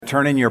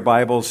turn in your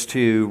Bibles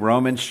to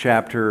Romans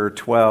chapter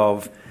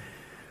 12.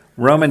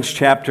 Romans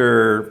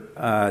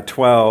chapter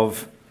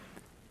 12.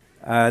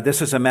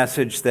 This is a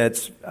message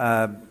that's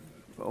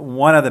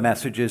one of the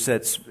messages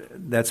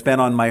that's been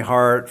on my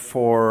heart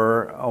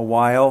for a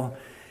while,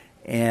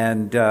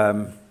 and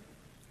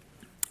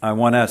I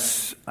want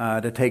us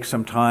to take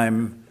some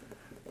time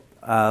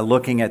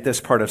looking at this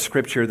part of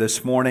Scripture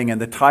this morning.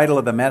 And the title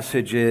of the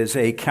message is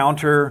A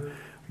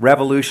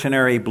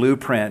Counter-Revolutionary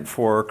Blueprint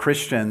for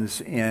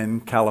Christians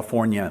in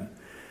California.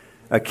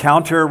 A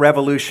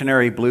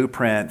counter-revolutionary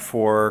blueprint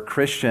for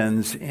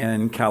Christians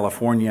in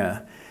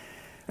California.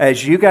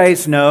 As you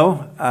guys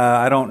know,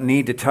 I don't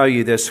need to tell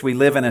you this, we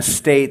live in a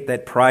state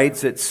that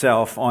prides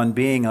itself on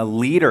being a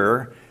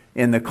leader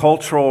in the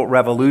cultural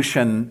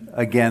revolution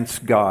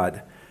against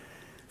God.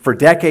 For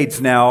decades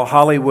now,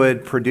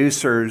 Hollywood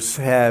producers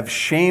have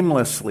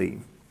shamelessly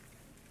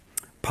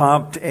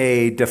pumped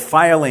a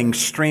defiling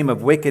stream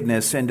of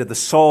wickedness into the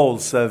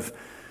souls of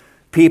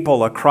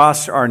people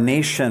across our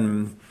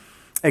nation,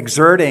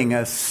 exerting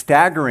a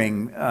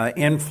staggering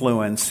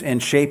influence in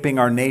shaping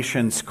our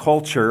nation's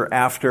culture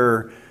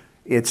after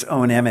its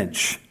own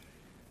image.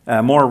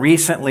 More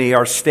recently,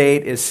 our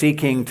state is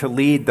seeking to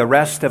lead the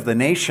rest of the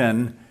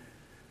nation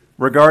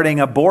regarding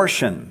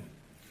abortion,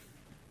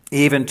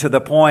 even to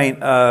the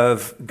point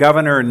of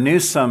Governor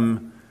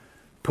Newsom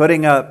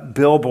putting up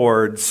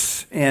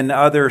billboards in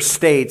other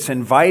states,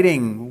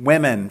 inviting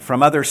women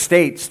from other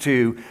states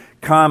to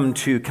come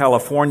to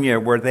California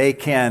where they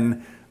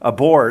can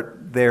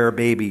abort their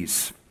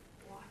babies.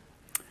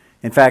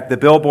 In fact, the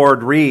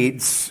billboard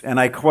reads, and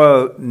I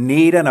quote,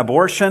 "Need an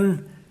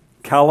abortion?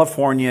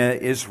 California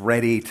is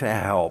ready to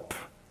help,"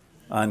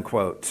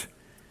 unquote.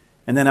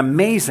 And then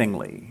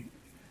amazingly,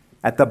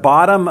 at the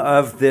bottom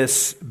of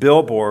this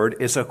billboard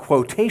is a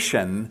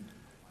quotation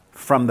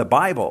from the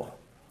Bible.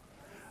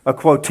 A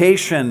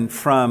quotation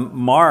from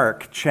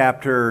Mark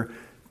chapter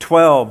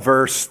 12,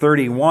 verse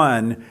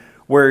 31,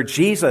 where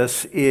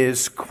Jesus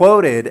is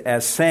quoted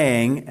as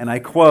saying, and I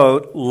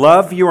quote,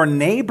 "Love your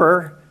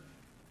neighbor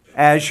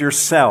as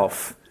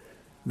yourself.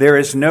 There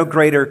is no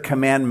greater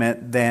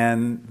commandment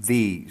than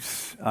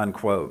these,"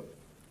 unquote.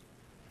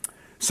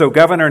 So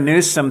Governor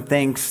Newsom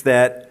thinks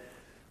that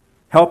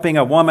helping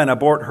a woman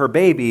abort her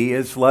baby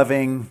is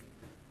loving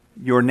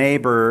your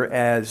neighbor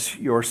as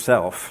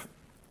yourself.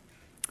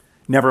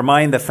 Never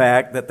mind the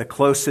fact that the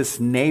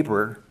closest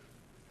neighbor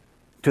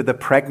to the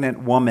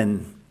pregnant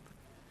woman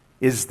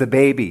is the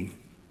baby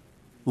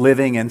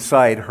living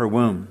inside her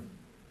womb.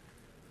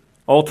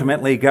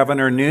 Ultimately,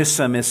 Governor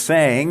Newsom is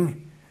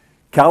saying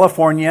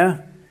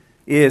California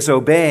is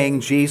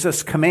obeying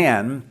Jesus'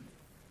 command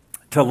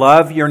to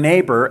love your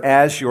neighbor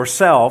as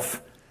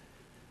yourself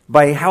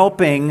by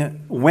helping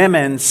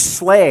women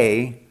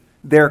slay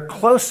their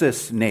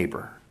closest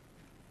neighbor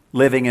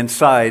living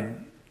inside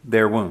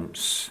their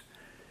wombs.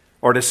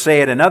 Or to say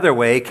it another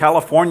way,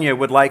 California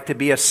would like to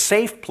be a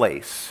safe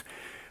place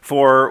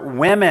for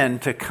women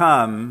to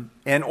come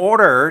in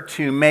order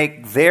to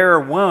make their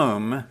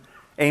womb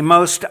a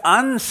most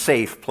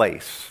unsafe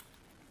place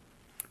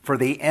for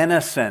the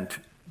innocent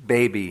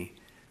baby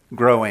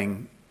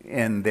growing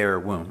in their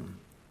womb.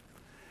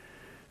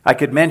 I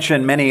could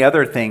mention many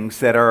other things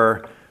that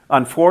are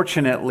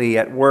unfortunately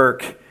at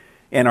work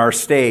in our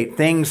state,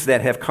 things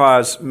that have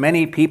caused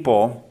many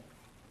people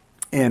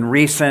in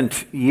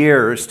recent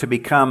years to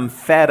become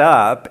fed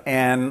up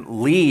and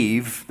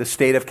leave the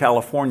state of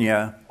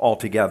California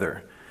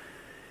altogether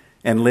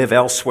and live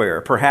elsewhere.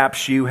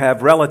 Perhaps you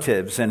have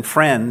relatives and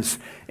friends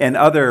in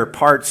other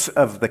parts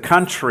of the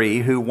country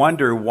who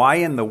wonder why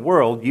in the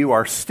world you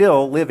are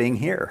still living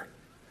here.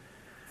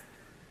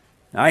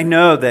 I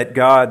know that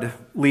God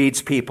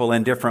leads people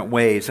in different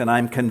ways, and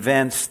I'm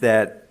convinced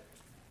that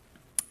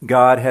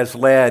God has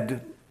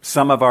led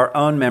some of our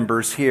own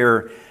members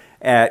here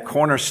at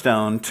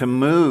Cornerstone to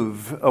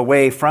move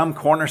away from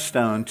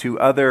Cornerstone to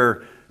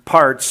other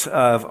parts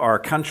of our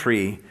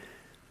country.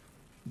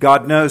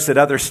 God knows that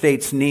other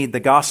states need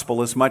the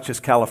gospel as much as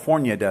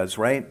California does,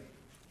 right?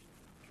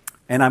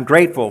 And I'm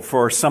grateful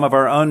for some of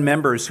our own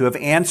members who have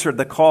answered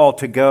the call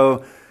to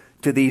go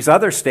to these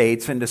other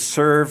states and to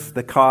serve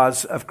the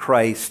cause of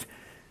Christ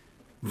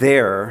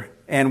there.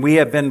 And we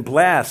have been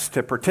blessed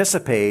to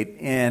participate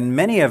in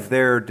many of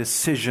their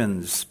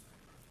decisions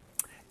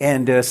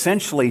and to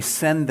essentially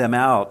send them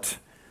out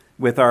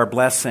with our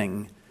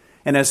blessing.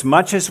 And as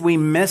much as we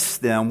miss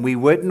them, we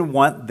wouldn't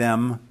want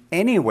them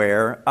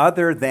anywhere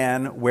other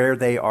than where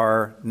they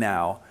are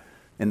now,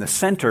 in the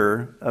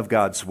center of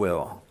God's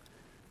will.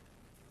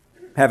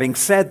 Having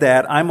said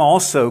that, I'm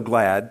also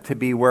glad to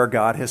be where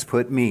God has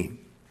put me,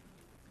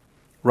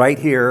 right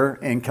here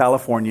in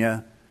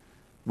California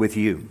with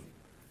you.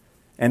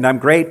 And I'm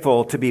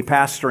grateful to be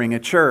pastoring a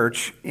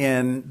church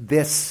in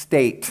this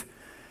state.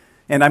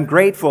 And I'm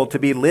grateful to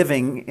be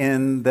living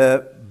in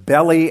the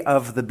belly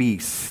of the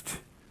beast.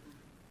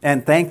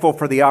 And thankful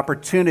for the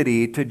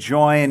opportunity to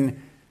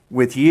join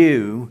with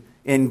you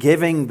in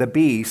giving the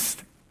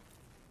beast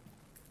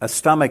a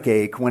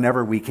stomachache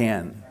whenever we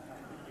can.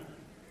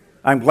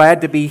 I'm glad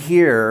to be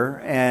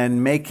here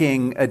and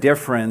making a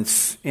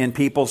difference in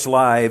people's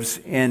lives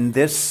in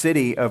this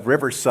city of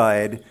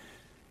Riverside,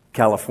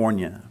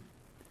 California.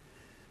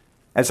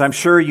 As I'm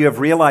sure you have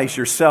realized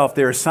yourself,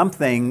 there is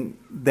something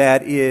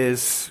that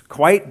is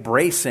quite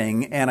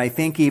bracing and I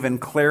think even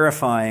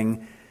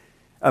clarifying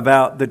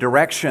about the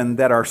direction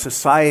that our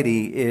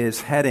society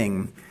is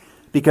heading,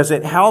 because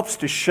it helps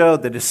to show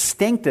the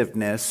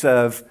distinctiveness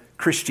of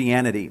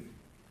Christianity.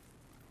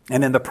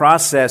 And in the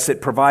process,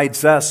 it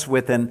provides us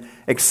with an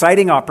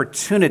exciting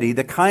opportunity,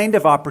 the kind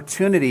of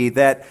opportunity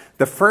that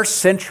the first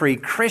century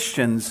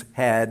Christians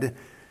had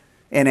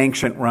in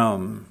ancient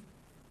Rome.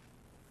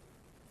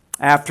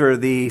 After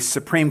the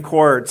Supreme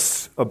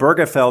Court's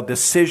Obergefell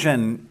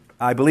decision,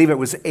 I believe it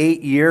was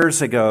 8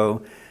 years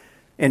ago,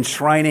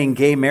 enshrining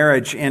gay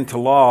marriage into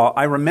law,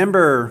 I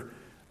remember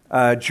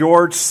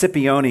George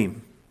Scipione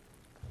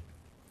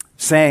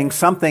saying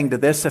something to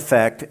this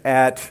effect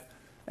at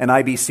an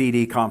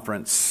IBCD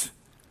conference.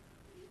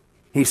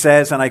 He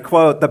says, and I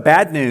quote, "The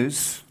bad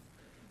news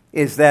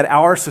is that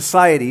our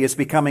society is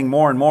becoming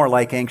more and more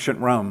like ancient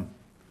Rome.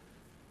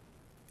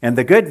 And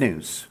the good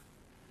news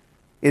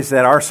is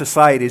that our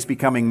society is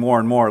becoming more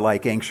and more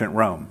like ancient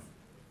Rome."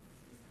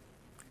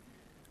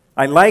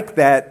 I like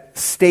that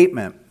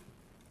statement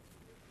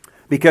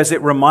because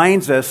it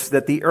reminds us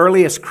that the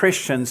earliest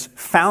Christians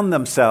found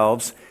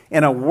themselves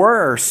in a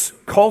worse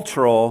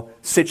cultural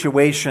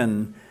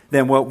situation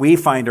than what we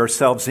find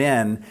ourselves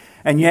in,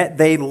 and yet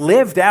they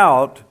lived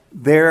out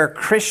their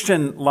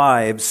Christian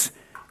lives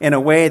in a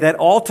way that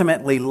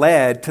ultimately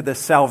led to the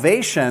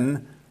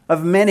salvation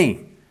of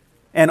many,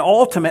 and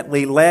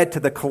ultimately led to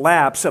the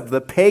collapse of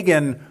the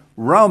pagan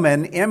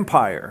Roman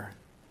Empire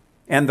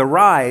and the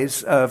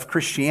rise of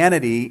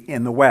Christianity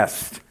in the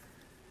West.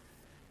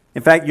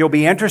 In fact, you'll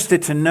be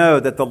interested to know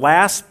that the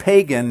last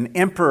pagan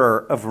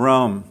emperor of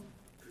Rome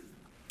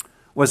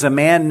was a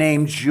man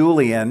named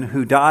Julian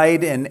who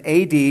died in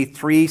AD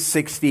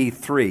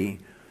 363.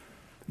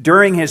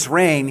 During his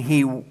reign,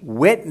 he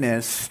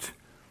witnessed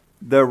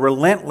the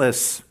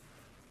relentless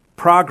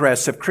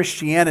progress of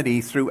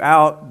Christianity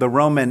throughout the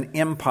Roman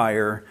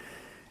Empire.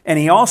 And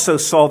he also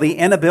saw the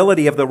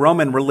inability of the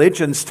Roman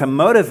religions to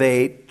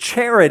motivate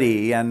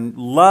charity and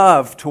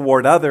love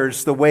toward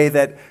others the way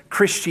that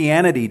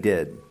Christianity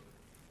did.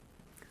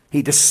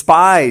 He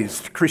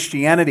despised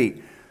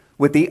Christianity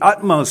with the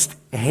utmost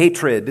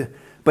hatred,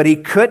 but he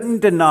couldn't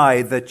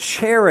deny the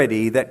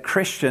charity that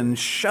Christians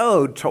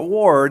showed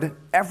toward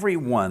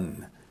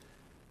everyone.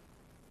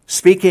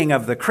 Speaking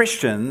of the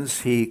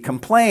Christians, he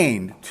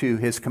complained to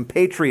his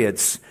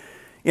compatriots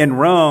in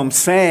Rome,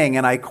 saying,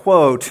 and I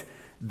quote,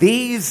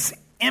 "These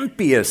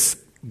impious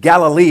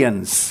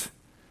Galileans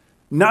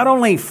not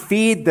only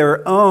feed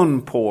their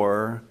own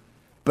poor,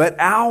 but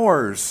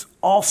ours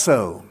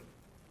also,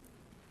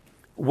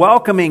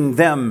 welcoming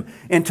them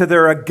into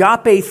their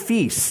agape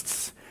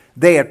feasts.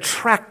 They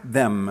attract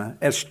them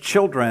as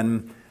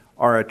children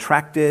are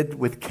attracted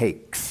with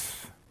cakes."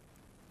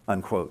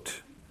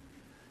 Unquote.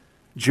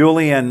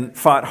 Julian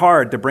fought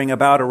hard to bring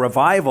about a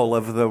revival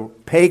of the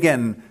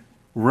pagan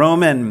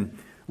Roman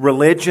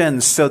religion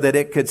so that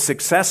it could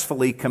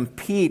successfully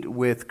compete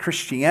with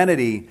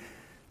Christianity,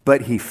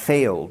 but he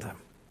failed.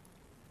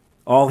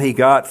 All he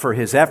got for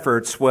his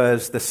efforts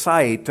was the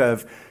sight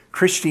of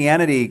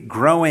Christianity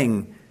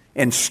growing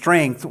in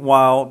strength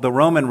while the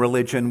Roman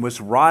religion was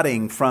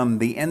rotting from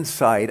the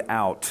inside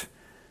out.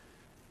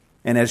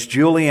 And as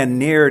Julian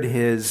neared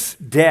his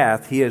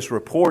death, he is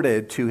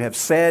reported to have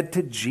said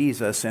to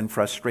Jesus in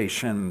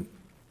frustration,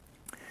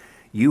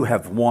 "You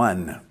have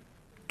won,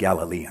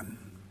 Galilean."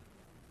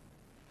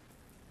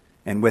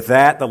 And with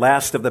that, the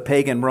last of the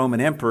pagan Roman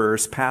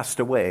emperors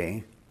passed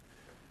away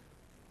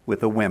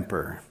with a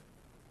whimper.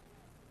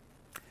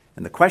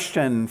 And the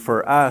question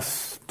for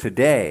us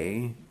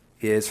today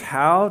is,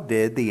 how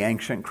did the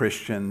ancient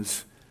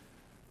Christians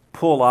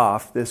pull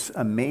off this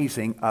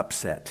amazing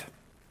upset?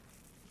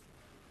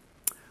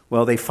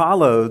 Well, they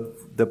followed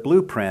the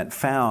blueprint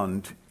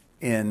found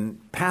in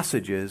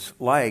passages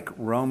like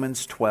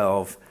Romans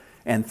 12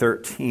 and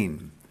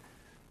 13.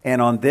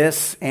 And on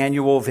this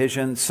annual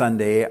Vision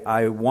Sunday,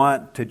 I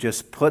want to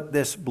just put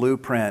this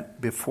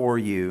blueprint before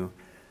you,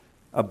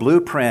 a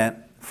blueprint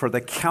for the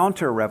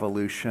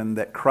counter-revolution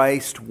that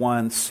Christ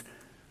wants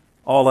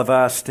all of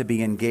us to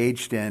be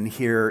engaged in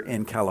here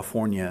in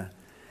California.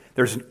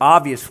 There's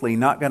obviously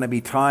not going to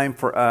be time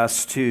for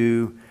us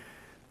to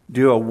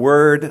do a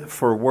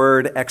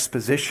word-for-word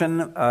exposition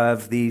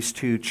of these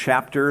two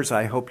chapters.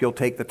 I hope you'll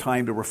take the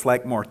time to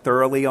reflect more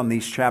thoroughly on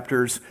these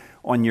chapters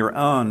on your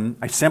own.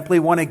 I simply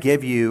want to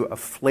give you a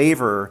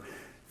flavor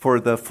for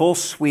the full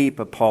sweep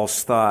of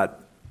Paul's thought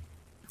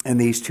in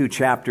these two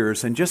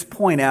chapters and just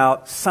point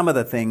out some of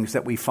the things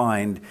that we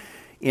find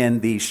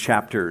in these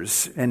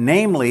chapters. And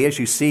namely, as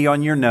you see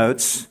on your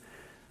notes,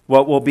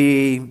 what we'll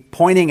be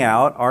pointing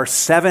out are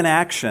 7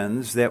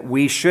 actions that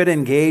we should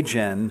engage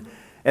in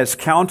as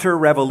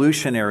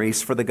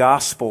counter-revolutionaries for the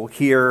gospel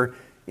here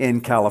in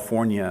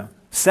California.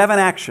 7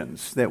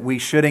 actions that we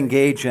should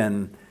engage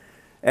in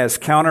as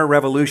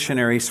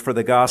counter-revolutionaries for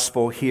the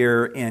gospel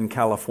here in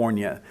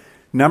California.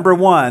 Number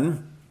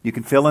one, you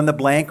can fill in the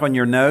blank on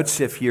your notes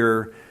if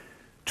you're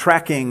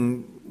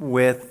tracking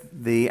with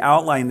the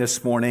outline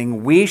this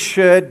morning. We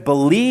should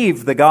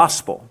believe the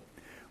gospel.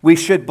 We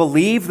should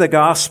believe the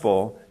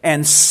gospel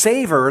and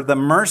savor the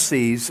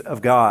mercies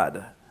of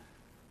God.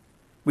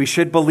 We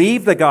should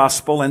believe the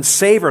gospel and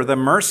savor the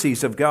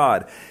mercies of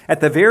God.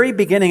 At the very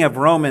beginning of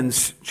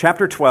Romans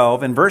chapter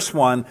 12, in verse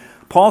 1,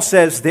 Paul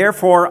says,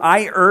 "Therefore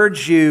I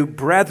urge you,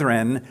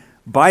 brethren,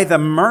 by the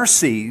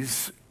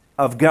mercies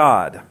of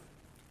God."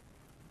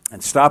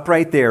 And stop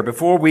right there.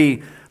 Before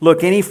we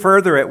look any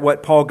further at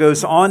what Paul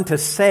goes on to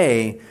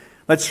say,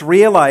 let's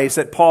realize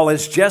that Paul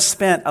has just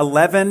spent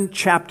 11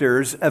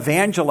 chapters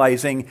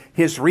evangelizing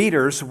his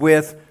readers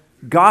with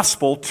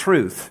gospel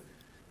truth.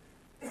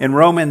 In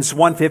Romans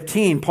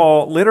 1:15,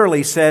 Paul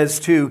literally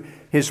says to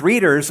his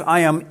readers,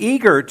 "I am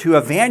eager to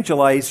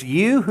evangelize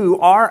you who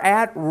are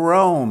at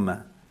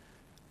Rome."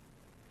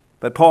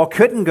 But Paul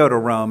couldn't go to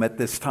Rome at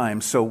this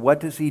time, so what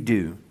does he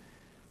do?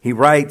 He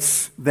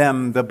writes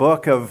them the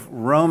book of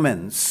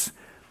Romans.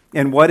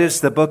 And what is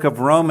the book of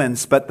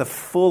Romans but the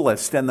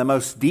fullest and the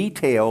most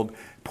detailed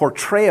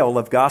portrayal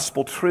of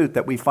gospel truth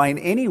that we find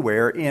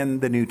anywhere in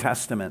the New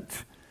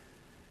Testament?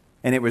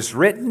 And it was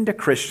written to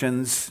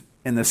Christians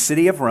in the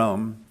city of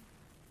Rome,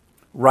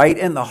 right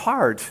in the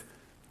heart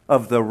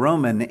of the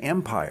Roman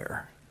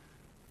Empire.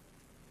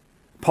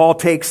 Paul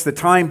takes the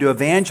time to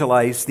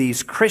evangelize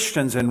these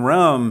Christians in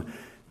Rome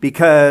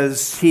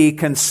because he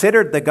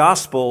considered the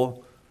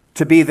gospel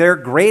to be their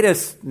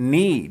greatest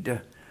need,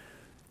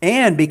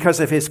 and because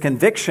of his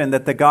conviction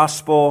that the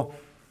gospel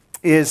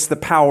is the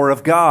power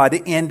of God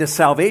into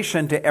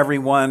salvation to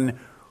everyone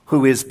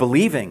who is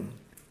believing.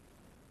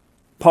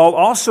 Paul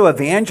also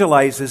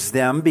evangelizes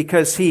them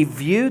because he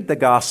viewed the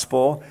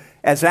gospel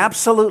as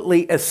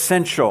absolutely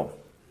essential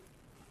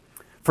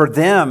for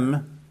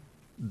them,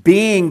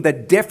 being the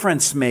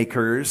difference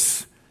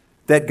makers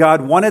that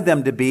God wanted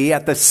them to be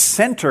at the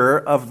center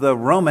of the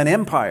Roman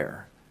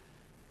Empire.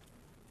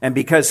 And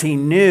because he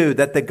knew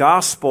that the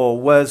gospel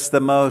was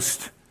the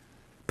most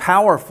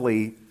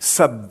powerfully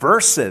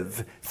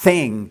subversive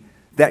thing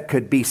that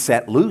could be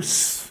set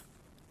loose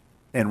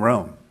in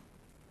Rome.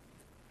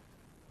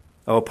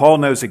 Oh, Paul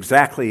knows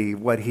exactly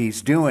what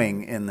he's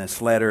doing in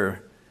this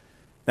letter.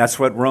 That's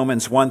what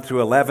Romans 1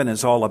 through 11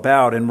 is all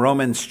about. In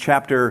Romans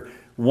chapter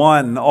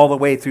 1 all the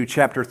way through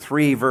chapter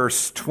 3,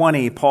 verse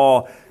 20,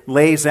 Paul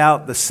lays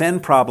out the sin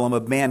problem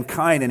of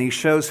mankind, and he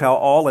shows how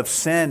all have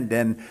sinned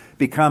and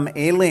become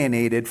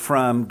alienated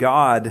from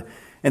God.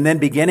 And then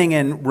beginning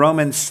in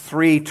Romans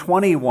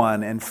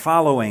 3:21 and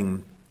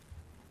following,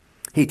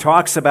 he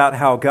talks about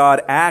how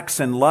God acts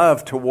in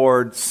love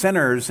toward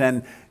sinners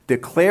and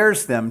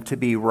declares them to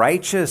be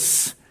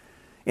righteous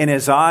in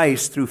his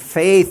eyes through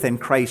faith in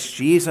Christ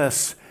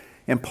Jesus.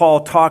 And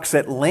Paul talks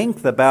at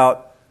length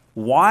about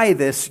why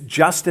this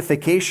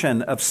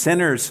justification of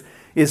sinners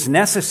is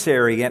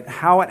necessary and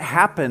how it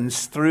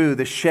happens through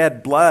the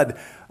shed blood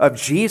of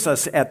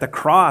Jesus at the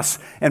cross.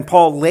 And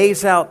Paul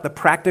lays out the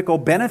practical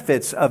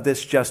benefits of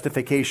this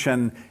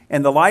justification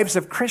in the lives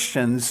of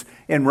Christians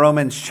in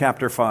Romans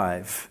chapter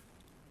 5.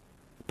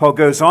 Paul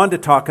goes on to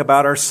talk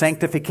about our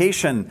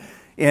sanctification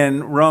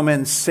in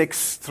Romans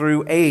 6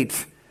 through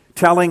 8,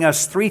 telling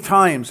us 3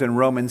 times in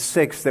Romans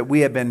 6 that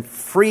we have been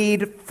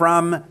freed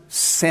from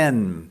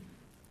sin,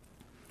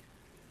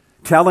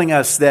 telling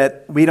us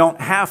that we don't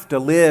have to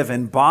live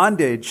in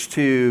bondage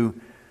to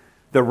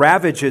the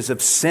ravages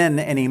of sin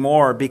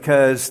anymore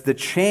because the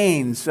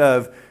chains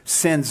of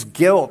sin's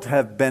guilt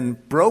have been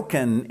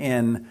broken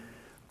in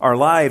our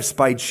lives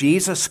by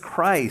Jesus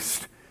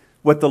Christ.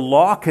 What the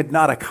law could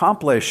not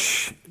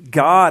accomplish,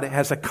 God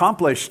has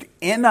accomplished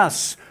in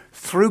us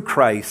through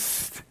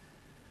Christ.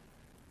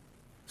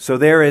 So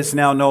there is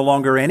now no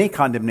longer any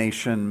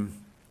condemnation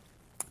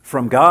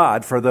from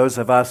God for those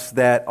of us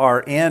that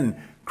are in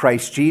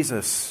Christ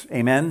Jesus.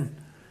 Amen.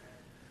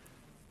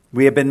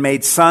 We have been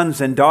made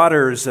sons and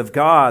daughters of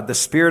God. The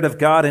Spirit of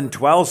God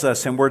indwells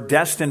us, and we're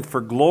destined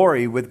for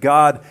glory with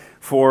God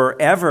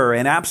forever.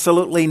 And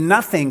absolutely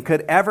nothing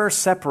could ever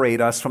separate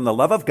us from the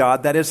love of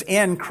God that is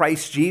in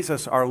Christ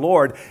Jesus our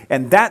Lord.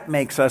 And that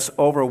makes us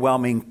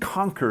overwhelming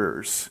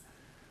conquerors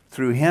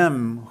through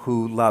Him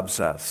who loves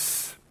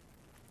us.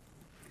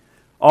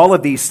 All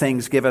of these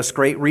things give us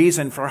great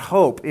reason for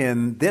hope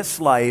in this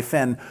life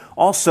and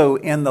also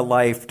in the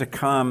life to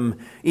come,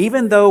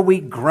 even though we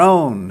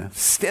groan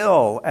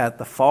still at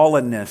the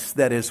fallenness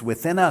that is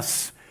within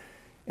us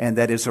and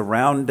that is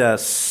around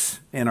us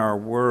in our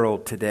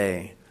world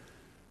today.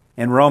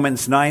 In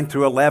Romans 9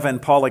 through 11,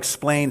 Paul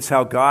explains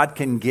how God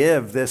can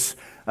give this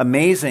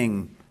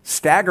amazing,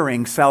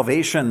 staggering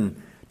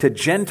salvation to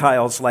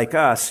Gentiles like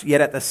us, yet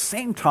at the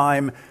same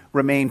time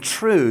remain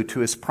true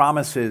to his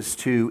promises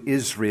to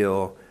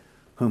Israel,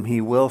 whom he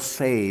will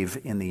save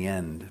in the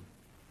end.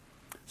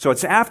 So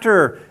it's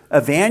after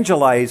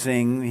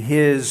evangelizing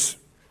his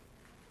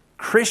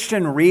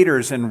Christian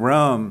readers in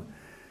Rome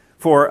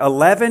for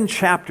 11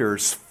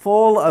 chapters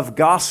full of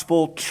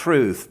gospel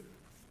truth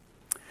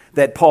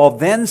that Paul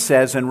then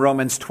says in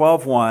Romans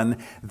 12:1,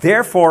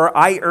 "Therefore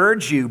I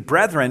urge you,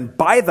 brethren,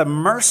 by the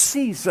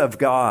mercies of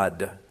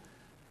God."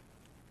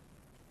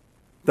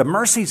 The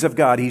mercies of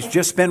God he's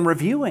just been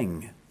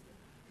reviewing.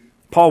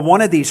 Paul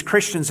wanted these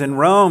Christians in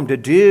Rome to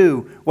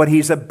do what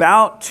he's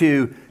about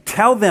to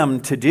tell them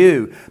to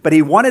do, but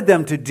he wanted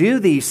them to do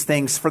these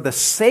things for the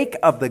sake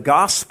of the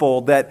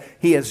gospel that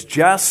he has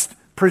just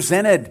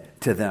presented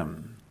to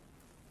them,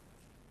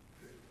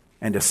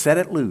 and to set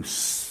it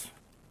loose.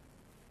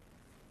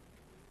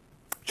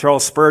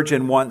 Charles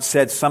Spurgeon once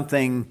said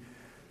something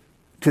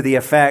to the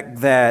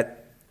effect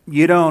that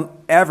you don't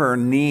ever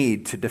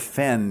need to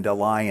defend a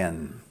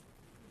lion.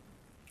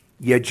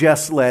 You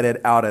just let it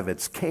out of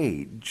its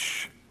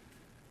cage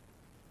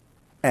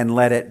and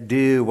let it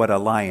do what a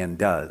lion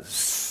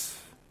does.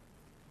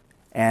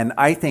 And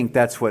I think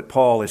that's what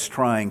Paul is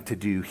trying to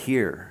do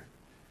here.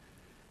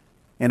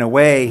 In a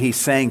way, he's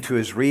saying to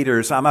his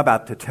readers, I'm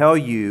about to tell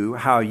you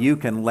how you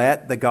can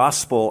let the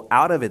gospel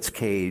out of its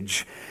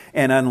cage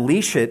and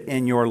unleash it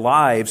in your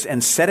lives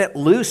and set it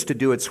loose to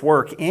do its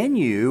work in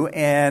you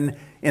and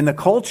in the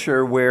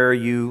culture where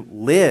you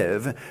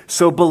live.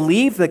 So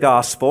believe the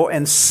gospel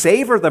and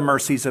savor the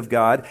mercies of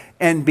God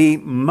and be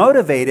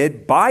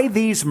motivated by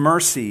these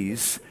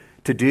mercies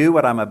to do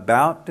what I'm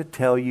about to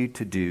tell you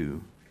to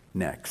do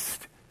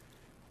next.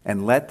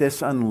 And let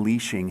this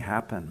unleashing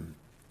happen.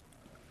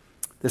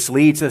 This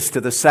leads us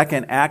to the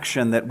second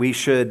action that we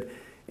should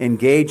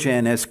engage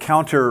in as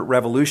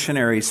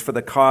counter-revolutionaries for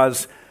the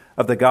cause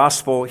of the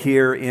gospel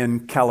here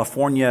in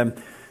California.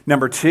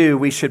 Number two,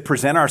 we should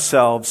present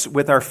ourselves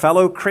with our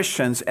fellow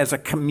Christians as a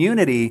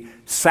community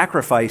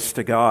sacrifice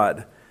to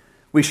God.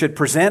 We should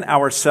present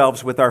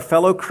ourselves with our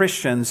fellow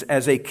Christians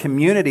as a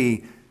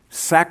community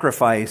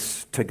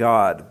sacrifice to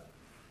God.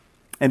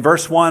 In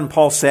verse 1,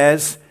 Paul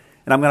says,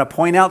 and I'm going to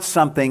point out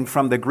something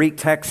from the Greek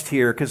text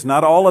here, because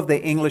not all of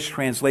the English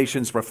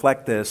translations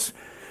reflect this.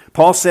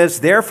 Paul says,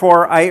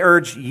 therefore I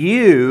urge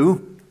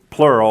you,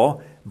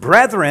 plural,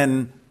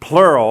 brethren,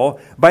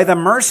 plural, by the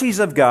mercies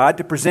of God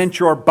to present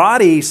your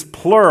bodies,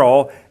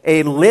 plural,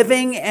 a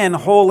living and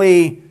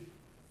holy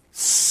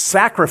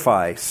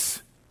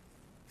sacrifice,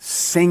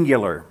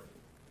 singular,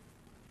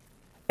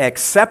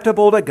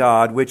 acceptable to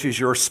God, which is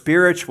your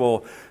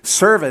spiritual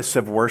service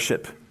of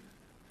worship.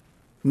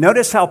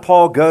 Notice how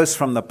Paul goes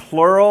from the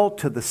plural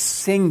to the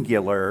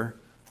singular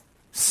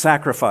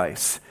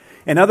sacrifice.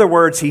 In other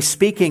words, he's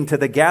speaking to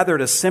the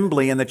gathered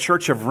assembly in the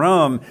church of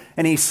Rome,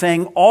 and he's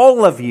saying,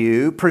 all of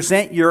you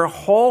present your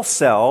whole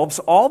selves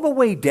all the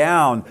way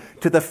down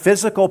to the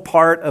physical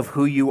part of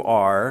who you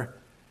are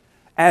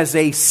as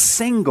a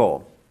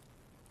single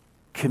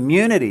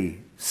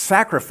community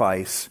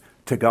sacrifice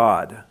to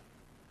God.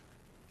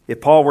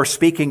 If Paul were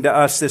speaking to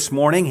us this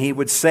morning, he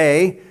would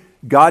say,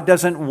 God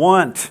doesn't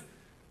want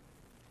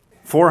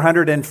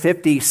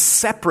 450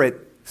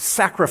 separate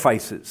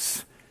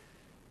sacrifices.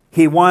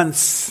 He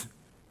wants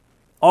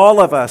all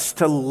of us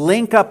to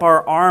link up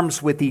our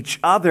arms with each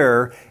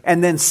other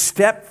and then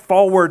step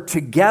forward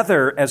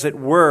together, as it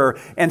were,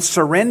 and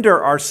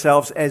surrender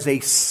ourselves as a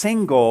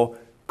single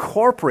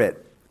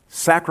corporate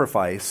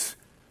sacrifice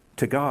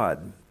to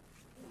God.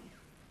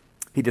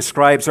 He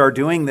describes our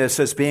doing this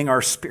as being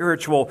our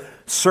spiritual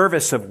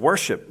service of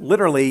worship.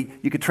 Literally,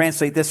 you could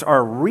translate this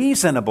our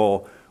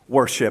reasonable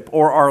worship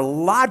or our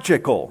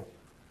logical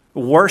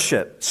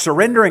worship.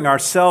 Surrendering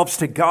ourselves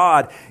to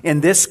God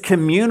in this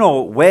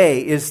communal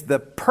way is the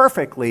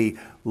perfectly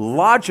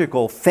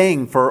logical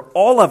thing for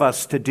all of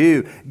us to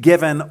do,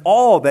 given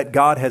all that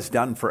God has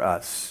done for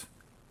us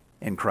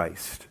in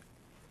Christ.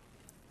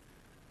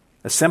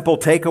 A simple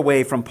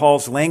takeaway from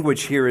Paul's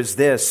language here is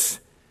this: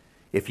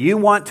 if you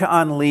want to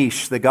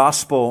unleash the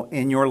gospel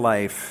in your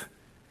life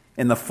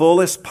in the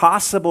fullest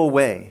possible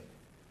way,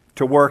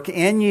 to work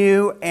in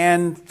you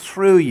and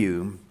through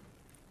you,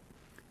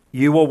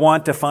 you will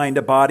want to find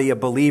a body of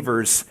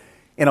believers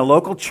in a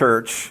local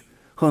church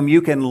whom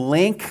you can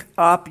link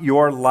up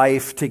your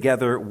life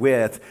together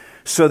with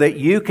so that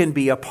you can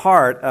be a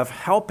part of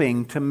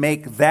helping to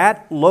make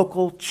that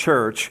local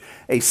church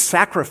a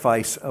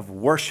sacrifice of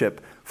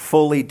worship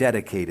fully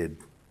dedicated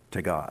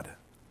to God.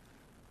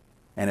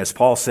 And as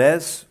Paul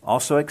says,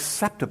 also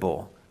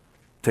acceptable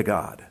to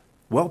God,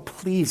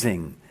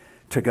 well-pleasing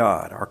to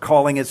God. Our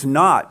calling is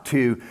not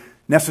to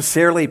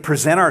necessarily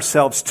present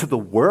ourselves to the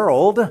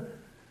world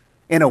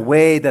in a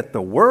way that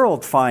the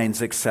world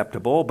finds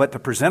acceptable, but to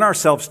present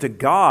ourselves to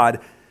God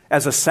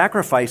as a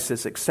sacrifice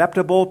that's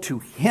acceptable to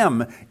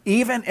Him,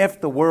 even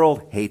if the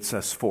world hates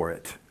us for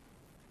it.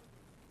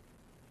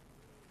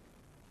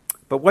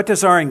 But what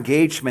does our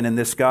engagement in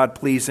this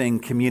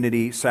God-pleasing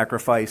community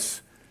sacrifice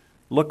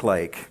look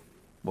like?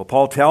 Well,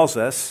 Paul tells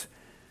us,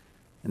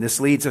 and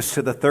this leads us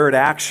to the third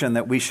action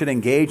that we should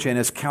engage in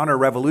as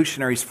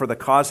counter-revolutionaries for the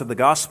cause of the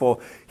gospel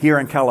here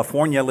in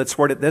California. Let's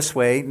word it this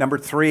way. Number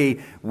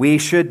 3, we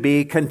should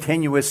be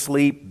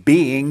continuously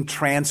being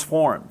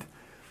transformed.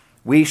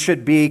 We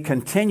should be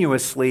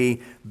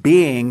continuously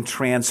being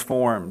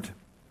transformed.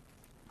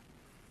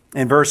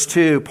 In verse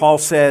 2, Paul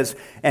says,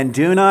 "And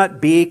do not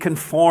be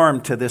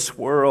conformed to this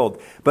world,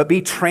 but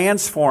be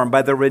transformed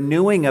by the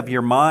renewing of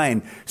your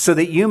mind, so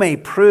that you may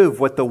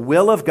prove what the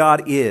will of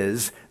God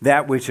is,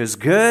 that which is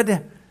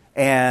good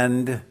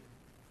and,"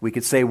 we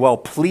could say, well,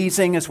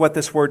 pleasing is what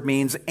this word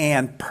means,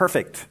 "and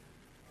perfect."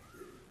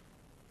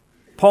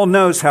 Paul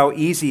knows how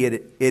easy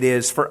it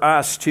is for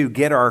us to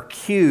get our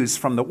cues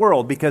from the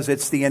world because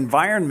it's the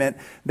environment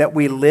that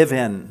we live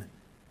in.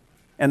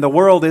 And the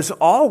world is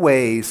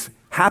always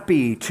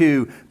happy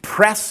to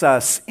press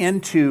us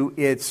into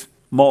its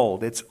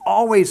mold. It's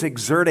always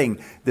exerting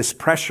this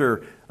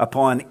pressure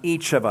upon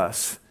each of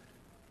us.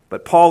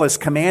 But Paul is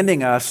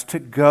commanding us to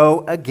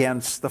go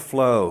against the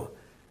flow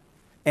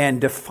and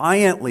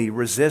defiantly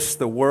resist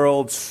the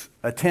world's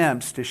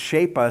attempts to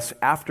shape us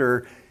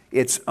after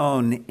its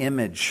own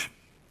image.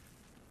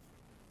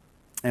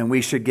 And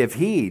we should give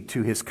heed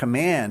to his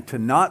command to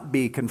not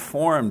be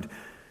conformed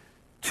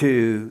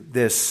to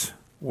this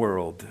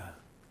world.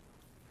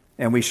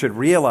 And we should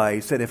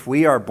realize that if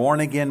we are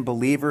born-again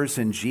believers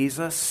in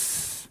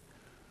Jesus,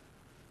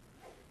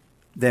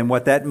 then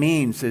what that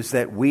means is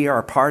that we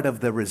are part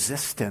of the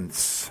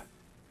resistance.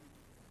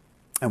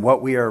 And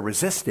what we are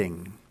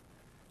resisting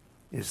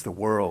is the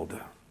world.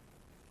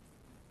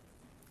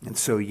 And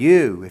so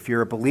you, if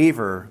you're a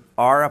believer,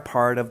 are a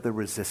part of the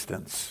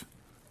resistance.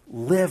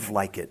 Live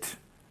like it.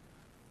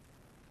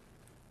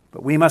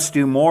 But we must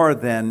do more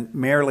than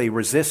merely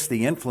resist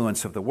the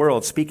influence of the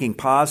world. Speaking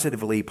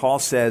positively, Paul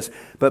says,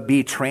 "But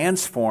be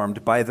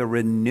transformed by the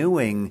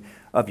renewing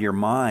of your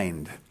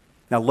mind."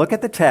 Now look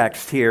at the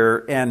text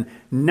here and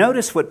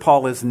notice what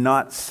Paul is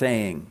not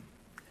saying.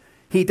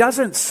 He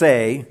doesn't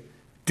say,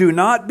 "Do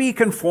not be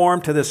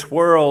conformed to this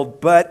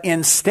world, but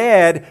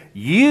instead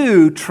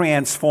you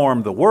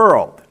transform the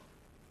world."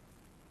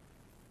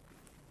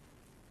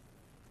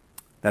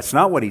 That's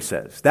not what he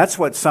says. That's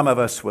what some of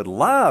us would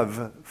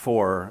love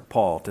for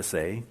Paul to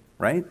say,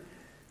 right?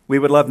 We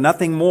would love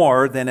nothing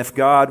more than if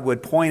God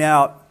would point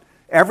out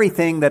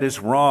everything that is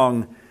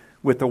wrong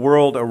with the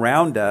world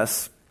around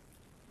us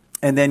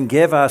and then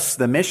give us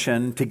the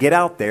mission to get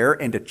out there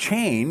and to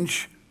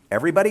change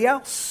everybody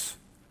else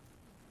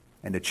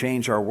and to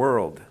change our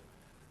world.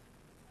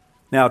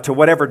 Now, to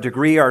whatever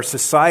degree our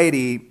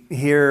society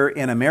here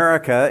in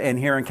America and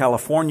here in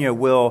California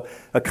will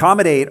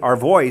accommodate our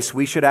voice,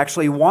 we should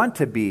actually want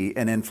to be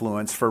an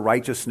influence for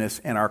righteousness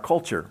in our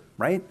culture,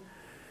 right?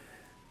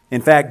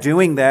 In fact,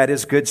 doing that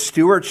is good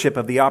stewardship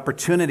of the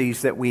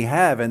opportunities that we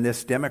have in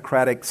this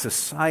democratic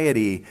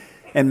society.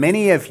 And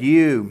many of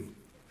you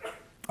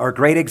are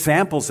great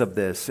examples of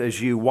this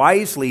as you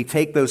wisely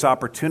take those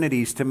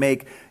opportunities to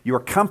make your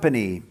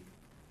company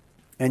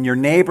and your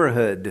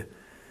neighborhood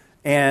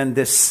and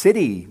this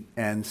city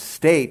and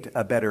state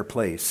a better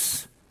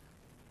place.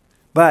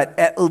 But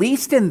at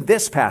least in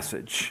this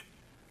passage,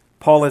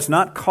 Paul is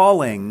not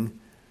calling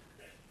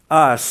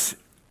us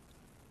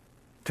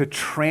to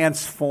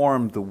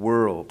transform the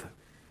world.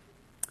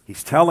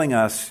 He's telling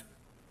us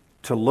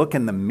to look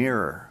in the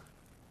mirror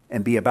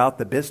and be about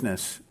the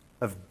business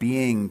of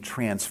being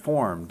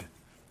transformed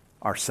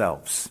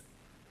ourselves.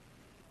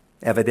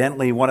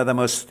 Evidently, one of the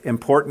most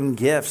important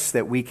gifts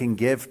that we can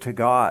give to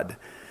God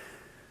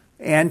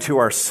and to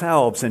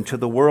ourselves and to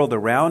the world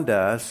around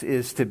us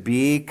is to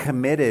be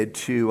committed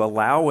to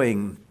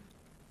allowing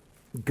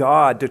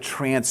God to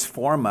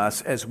transform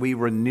us as we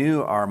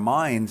renew our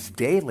minds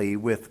daily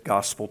with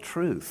gospel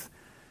truth.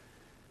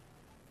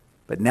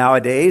 But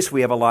nowadays,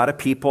 we have a lot of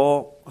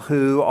people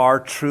who are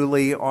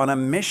truly on a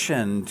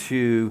mission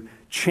to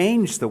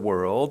change the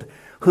world,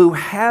 who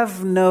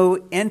have no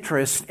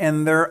interest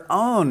in their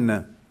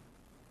own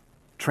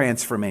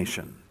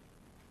transformation.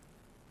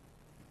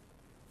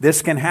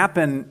 This can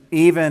happen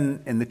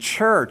even in the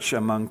church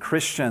among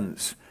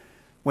Christians,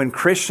 when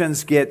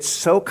Christians get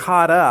so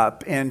caught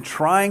up in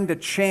trying to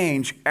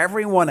change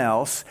everyone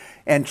else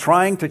and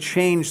trying to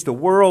change the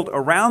world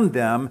around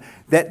them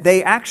that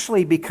they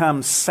actually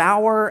become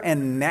sour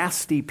and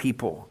nasty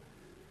people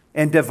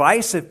and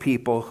divisive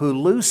people who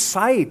lose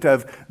sight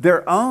of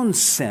their own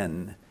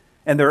sin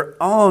and their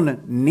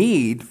own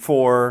need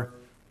for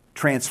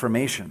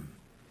transformation.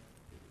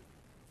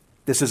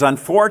 This is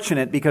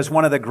unfortunate because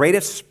one of the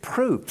greatest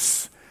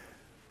proofs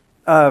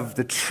of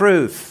the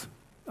truth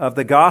of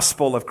the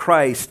gospel of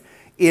Christ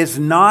is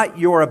not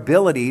your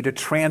ability to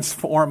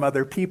transform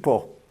other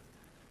people,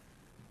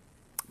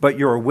 but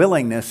your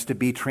willingness to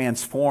be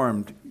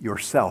transformed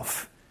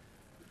yourself,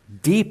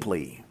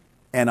 deeply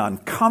and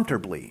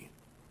uncomfortably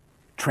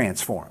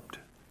transformed.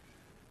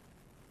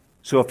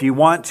 So if you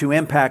want to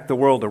impact the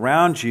world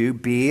around you,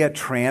 be a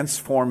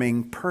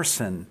transforming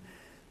person,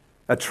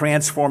 a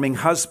transforming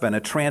husband, a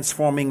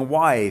transforming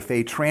wife,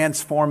 a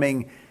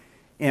transforming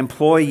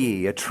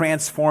employee, a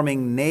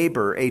transforming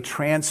neighbor, a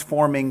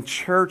transforming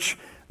church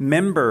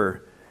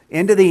member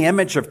into the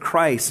image of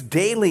Christ,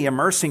 daily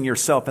immersing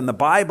yourself in the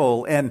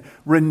Bible and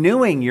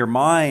renewing your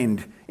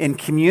mind in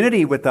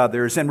community with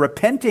others and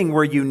repenting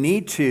where you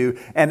need to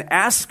and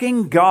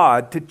asking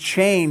God to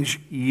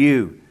change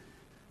you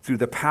through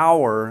the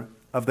power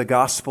of the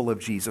gospel of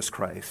Jesus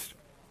Christ.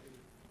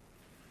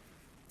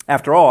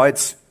 After all,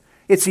 it's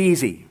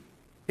easy.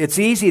 It's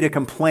easy to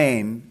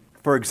complain,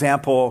 for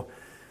example,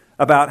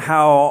 about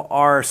how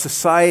our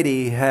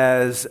society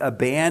has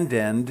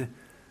abandoned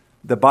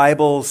the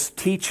Bible's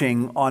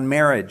teaching on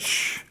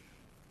marriage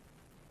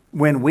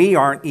when we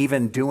aren't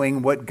even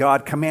doing what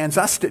God commands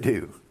us to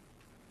do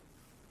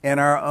in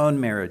our own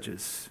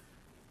marriages.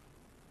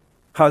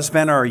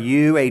 Husband, are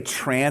you a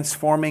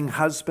transforming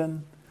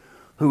husband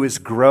who is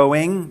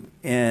growing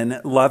in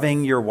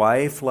loving your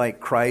wife like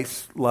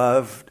Christ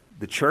loved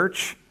the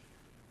church?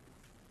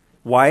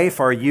 Wife,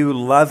 are you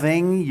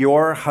loving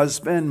your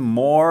husband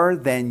more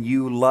than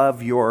you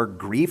love your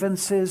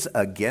grievances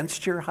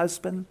against your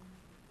husband?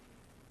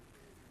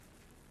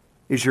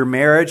 Is your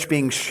marriage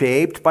being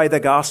shaped by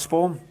the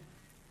gospel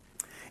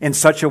in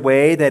such a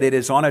way that it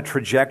is on a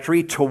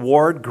trajectory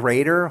toward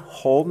greater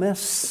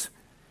wholeness?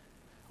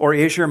 Or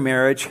is your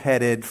marriage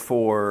headed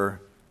for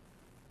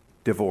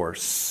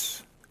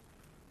divorce?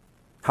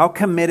 How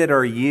committed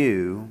are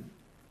you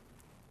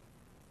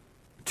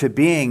to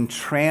being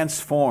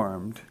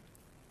transformed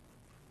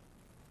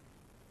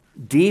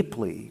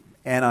deeply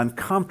and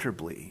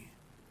uncomfortably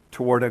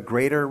toward a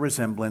greater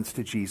resemblance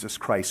to Jesus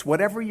Christ?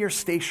 Whatever your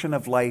station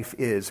of life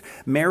is,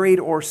 married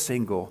or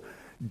single,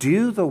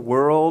 do the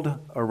world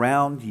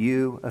around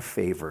you a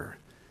favor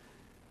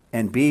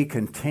and be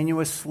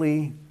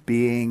continuously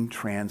being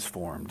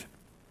transformed.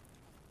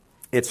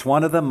 It's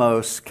one of the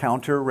most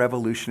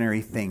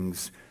counter-revolutionary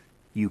things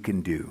you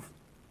can do.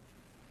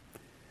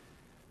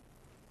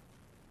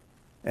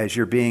 As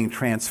you're being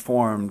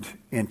transformed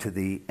into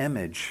the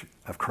image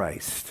of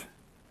Christ.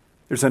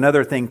 There's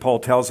another thing Paul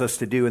tells us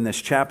to do in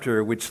this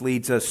chapter, which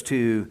leads us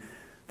to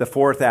the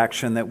fourth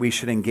action that we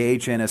should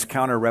engage in as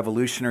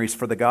counter-revolutionaries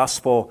for the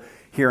gospel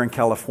here in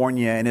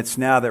California, and it's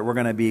now that we're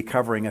going to be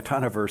covering a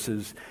ton of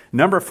verses.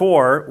 Number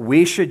 4,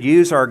 we should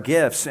use our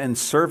gifts in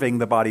serving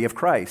the body of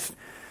Christ.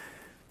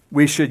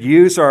 We should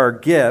use our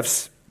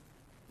gifts,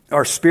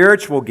 our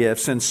spiritual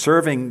gifts, in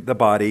serving the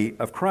body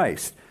of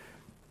Christ.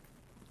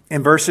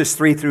 In verses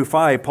 3 through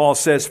 5, Paul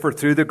says, "For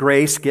through the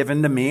grace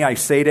given to me, I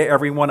say to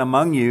everyone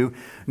among you,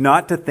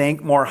 not to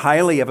think more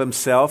highly of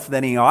himself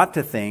than he ought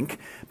to think,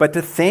 but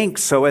to think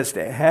so as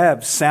to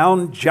have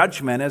sound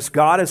judgment, as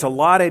God has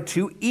allotted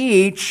to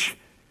each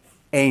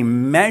a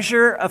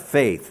measure of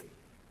faith.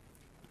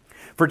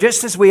 For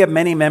just as we have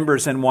many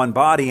members in one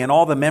body, and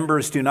all the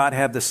members do not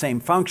have the same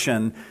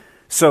function,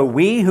 so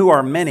we who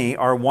are many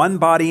are one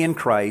body in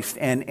Christ,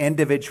 and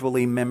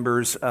individually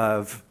members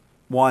of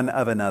one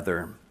of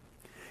another."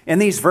 In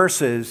these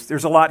verses,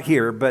 there's a lot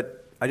here,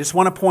 but I just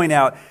want to point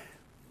out,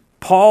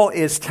 Paul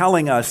is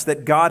telling us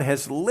that God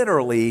has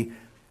literally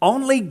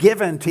only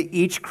given to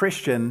each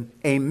Christian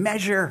a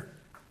measure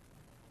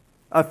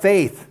of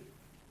faith,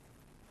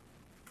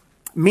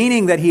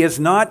 meaning that he has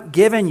not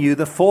given you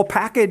the full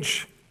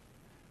package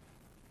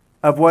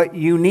of what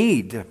you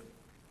need,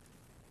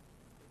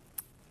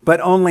 but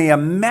only a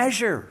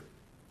measure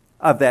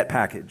of that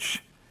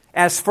package.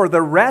 As for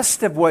the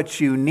rest of what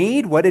you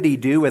need, what did he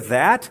do with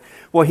that?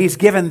 Well, he's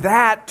given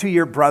that to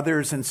your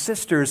brothers and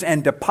sisters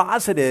and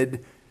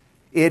deposited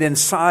it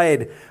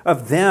inside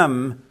of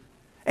them.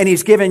 And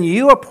he's given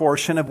you a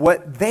portion of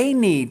what they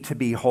need to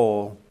be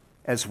whole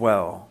as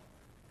well.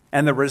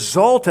 And the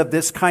result of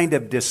this kind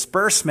of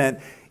disbursement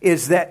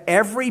is that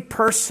every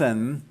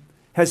person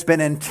has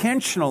been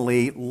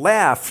intentionally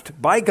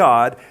left by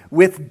God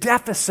with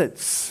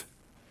deficits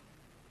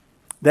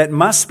that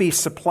must be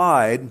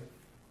supplied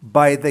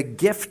by the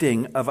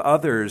gifting of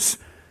others,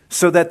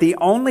 so that the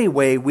only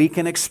way we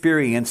can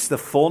experience the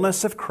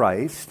fullness of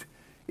Christ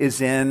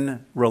is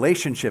in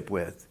relationship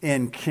with,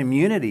 in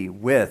community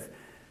with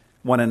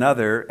one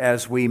another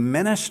as we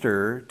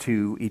minister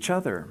to each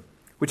other.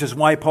 Which is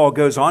why Paul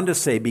goes on to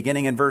say,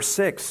 beginning in verse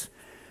 6,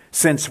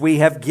 "Since we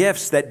have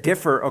gifts that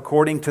differ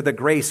according to the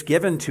grace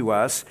given to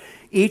us,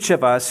 each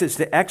of us is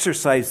to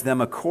exercise them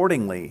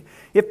accordingly.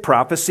 If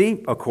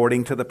prophecy,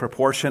 according to the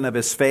proportion of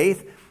his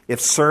faith, if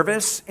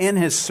service, in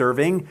his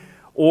serving,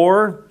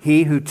 or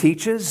he who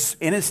teaches,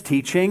 in his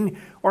teaching,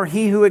 or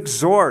he who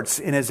exhorts,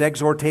 in his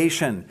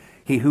exhortation,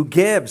 he who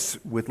gives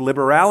with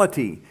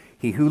liberality,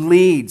 he who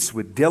leads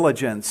with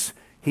diligence,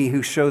 he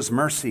who shows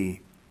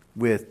mercy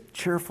with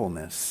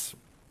cheerfulness."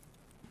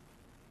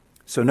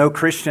 So no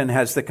Christian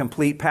has the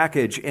complete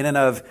package in and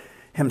of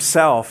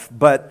himself,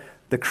 but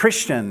the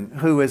Christian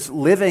who is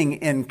living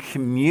in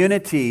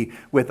community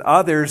with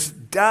others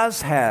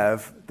does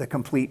have the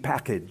complete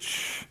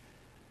package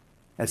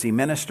as he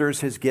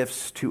ministers his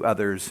gifts to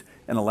others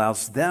and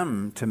allows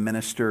them to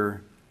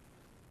minister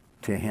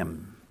to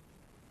him.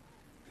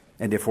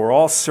 And if we're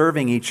all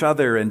serving each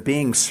other and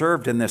being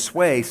served in this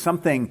way,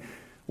 something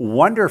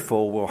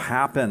wonderful will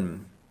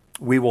happen.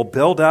 We will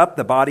build up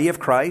the body of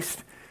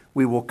Christ,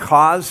 we will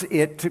cause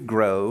it to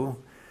grow,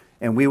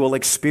 and we will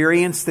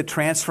experience the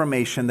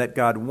transformation that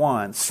God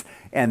wants.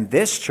 And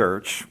this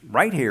church,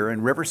 right here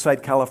in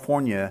Riverside,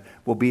 California,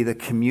 will be the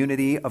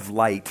community of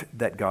light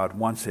that God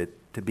wants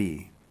it to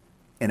be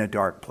in a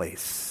dark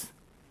place.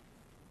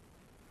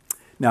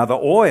 Now, the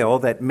oil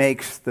that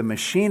makes the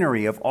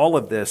machinery of all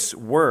of this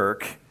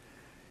work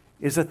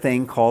is a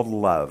thing called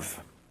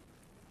love,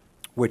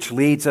 which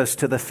leads us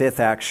to the fifth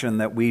action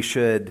that we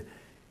should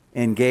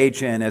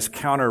engage in as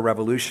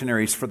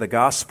counter-revolutionaries for the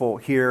gospel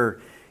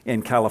here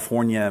in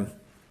California.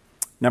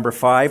 Number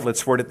 5,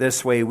 let's word it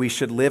this way: we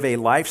should live a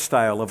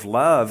lifestyle of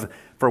love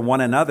for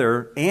one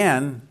another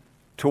and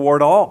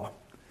toward all.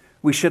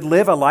 We should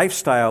live a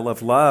lifestyle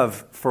of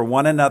love for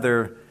one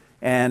another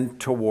and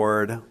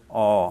toward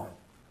all.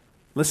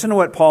 Listen to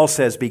what Paul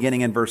says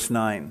beginning in verse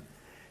 9.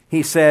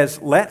 He says,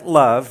 "Let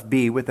love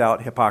be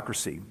without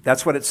hypocrisy."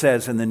 That's what it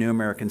says in the New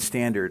American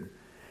Standard.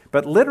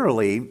 But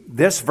literally,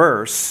 this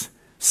verse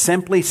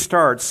simply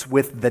starts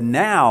with the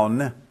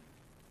noun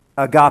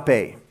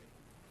agape,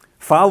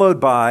 followed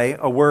by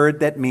a word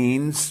that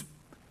means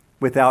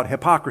without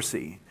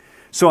hypocrisy.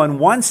 So in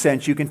one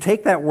sense, you can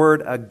take that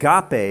word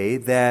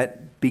agape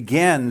that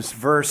begins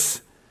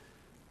verse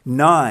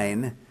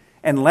 9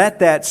 and let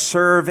that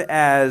serve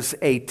as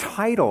a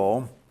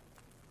title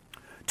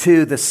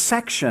to the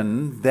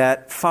section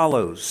that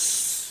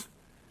follows.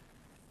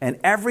 And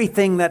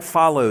everything that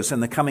follows in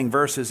the coming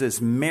verses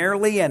is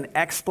merely an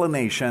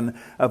explanation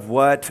of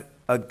what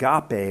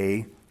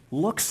agape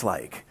looks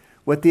like,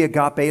 what the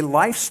agape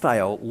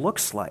lifestyle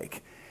looks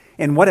like.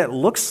 And what it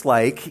looks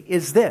like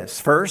is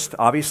this. First,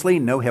 obviously,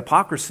 no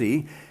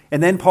hypocrisy.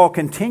 And then Paul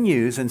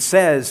continues and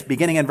says,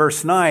 beginning in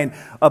verse 9,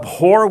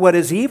 abhor what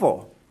is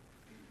evil.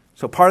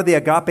 So part of the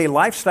agape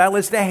lifestyle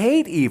is to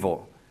hate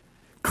evil.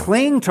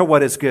 Cling to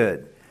what is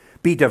good.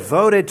 Be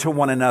devoted to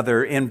one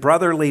another in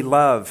brotherly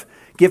love.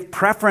 Give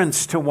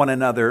preference to one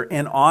another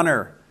in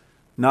honor,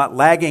 not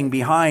lagging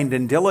behind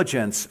in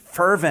diligence,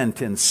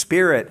 fervent in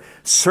spirit,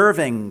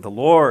 serving the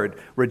Lord,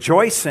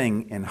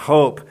 rejoicing in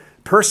hope,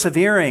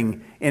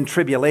 persevering in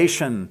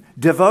tribulation,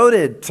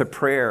 devoted to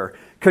prayer,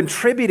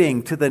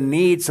 contributing to the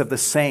needs of the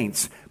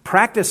saints,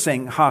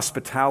 practicing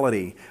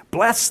hospitality.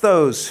 Bless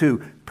those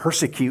who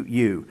persecute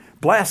you.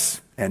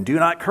 Bless and do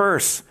not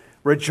curse.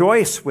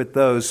 Rejoice with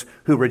those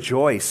who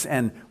rejoice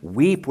and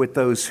weep with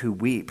those who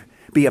weep.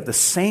 Be of the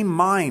same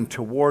mind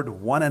toward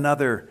one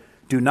another.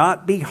 Do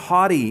not be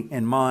haughty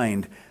in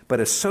mind, but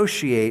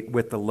associate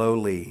with the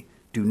lowly.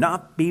 Do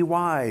not be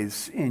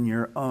wise in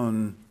your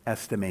own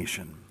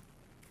estimation.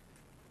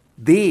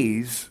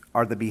 These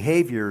are the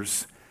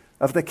behaviors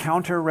of the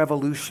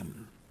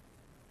counter-revolution.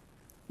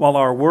 While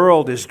our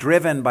world is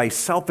driven by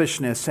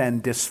selfishness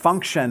and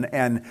dysfunction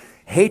and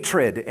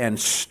hatred and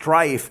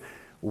strife,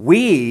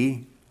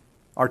 we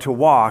are to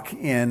walk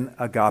in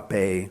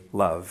agape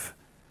love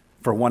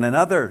for one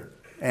another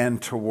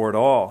and toward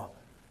all.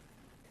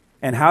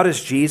 And how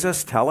does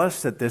Jesus tell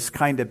us that this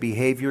kind of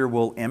behavior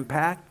will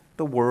impact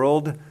the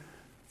world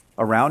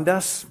around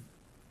us?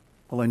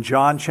 Well, in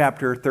John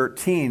chapter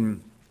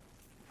 13,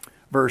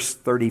 verse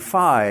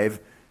 35,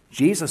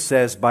 Jesus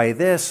says, "By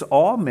this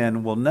all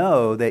men will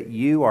know that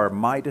you are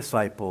my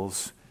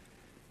disciples,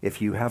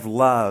 if you have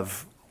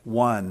love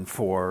one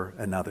for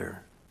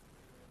another."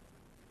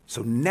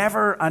 So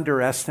never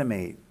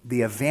underestimate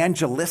the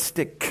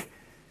evangelistic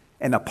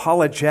and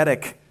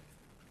apologetic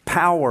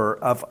power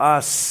of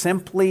us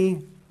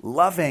simply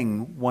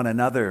loving one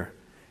another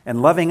and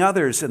loving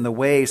others in the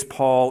ways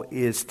Paul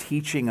is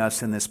teaching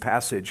us in this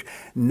passage.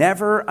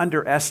 Never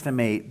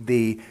underestimate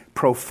the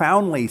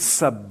profoundly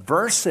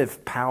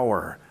subversive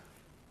power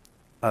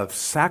of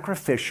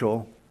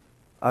sacrificial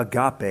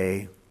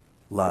agape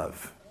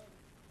love.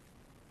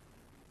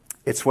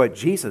 It's what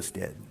Jesus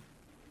did.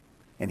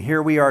 And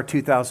here we are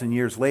 2,000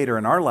 years later,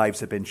 and our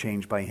lives have been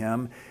changed by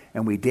him,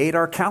 and we date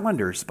our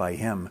calendars by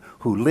him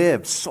who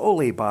lived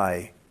solely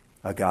by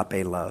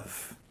agape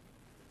love.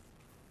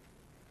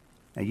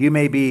 Now, you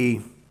may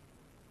be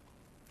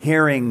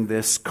hearing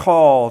this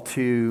call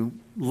to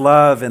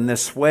love in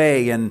this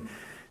way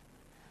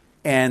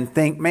and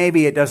think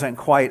maybe it doesn't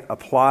quite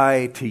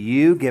apply to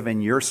you given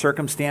your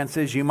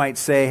circumstances. You might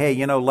say,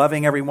 hey,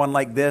 loving everyone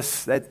like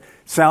this, that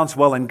sounds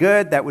well and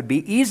good. That would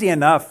be easy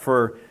enough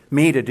for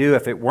me to do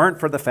if it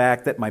weren't for the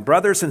fact that my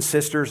brothers and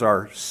sisters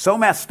are so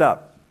messed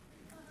up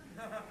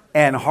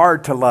and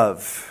hard to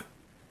love.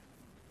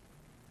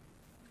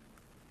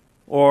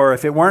 Or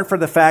if it weren't for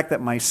the fact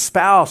that my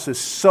spouse is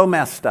so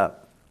messed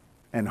up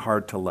and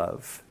hard to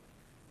love.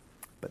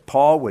 But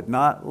Paul would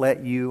not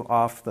let you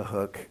off the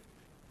hook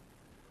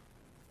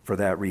for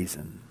that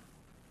reason.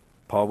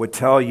 Paul would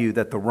tell you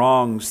that the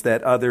wrongs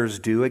that others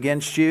do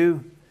against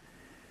you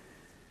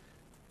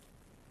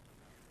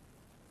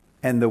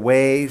and the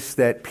ways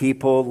that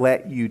people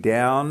let you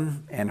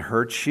down and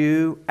hurt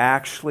you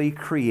actually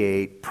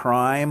create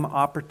prime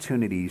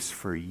opportunities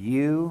for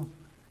you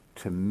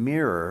to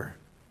mirror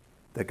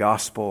the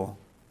gospel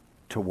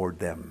toward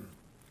them.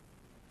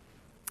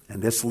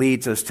 And this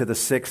leads us to the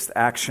sixth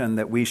action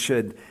that we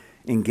should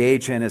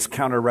engage in as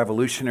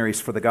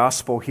counter-revolutionaries for the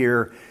gospel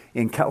here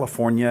in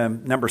California.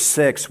 Number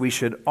 6, we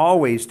should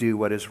always do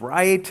what is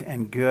right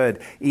and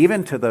good,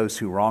 even to those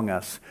who wrong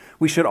us.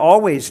 We should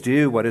always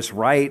do what is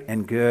right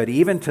and good,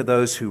 even to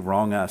those who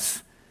wrong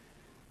us.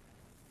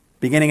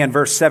 Beginning in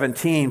verse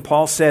 17,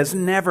 Paul says,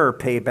 never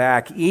pay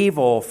back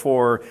evil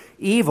for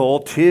evil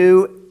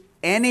to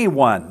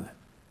anyone.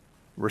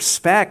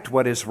 Respect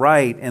what is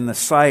right in the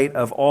sight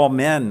of all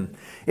men.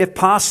 If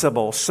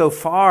possible, so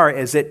far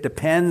as it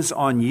depends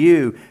on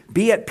you,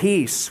 be at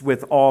peace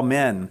with all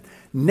men.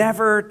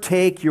 Never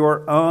take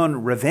your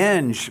own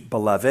revenge,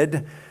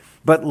 beloved,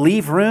 but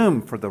leave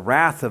room for the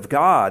wrath of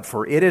God.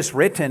 For it is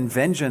written,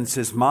 vengeance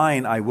is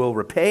mine, I will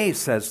repay,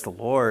 says the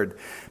Lord.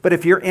 But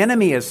if your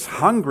enemy is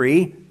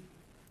hungry,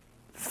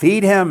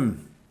 feed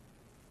him.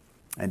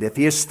 And if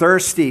he is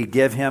thirsty,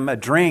 give him a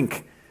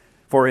drink.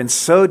 For in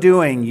so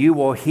doing, you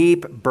will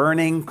heap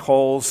burning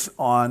coals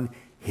on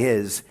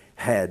his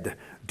head.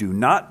 Do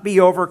not be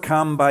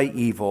overcome by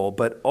evil,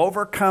 but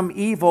overcome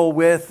evil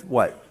with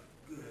what?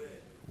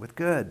 With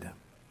good.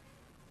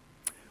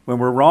 When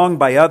we're wronged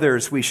by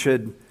others, we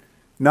should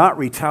not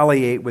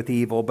retaliate with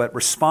evil, but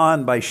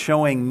respond by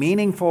showing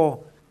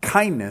meaningful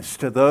kindness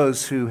to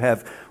those who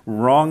have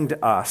wronged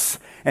us.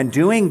 And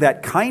doing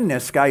that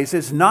kindness, guys,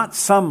 is not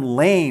some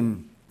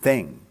lame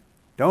thing.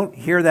 Don't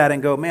hear that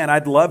and go, man,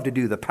 I'd love to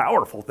do the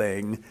powerful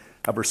thing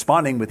of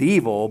responding with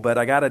evil, but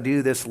I got to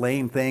do this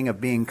lame thing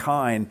of being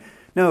kind.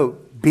 No,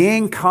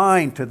 being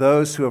kind to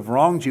those who have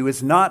wronged you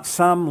is not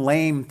some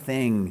lame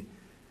thing.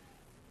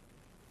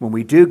 When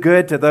we do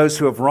good to those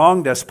who have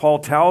wronged us, Paul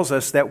tells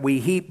us that we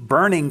heap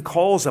burning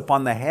coals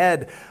upon the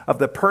head of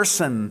the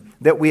person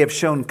that we have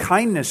shown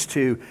kindness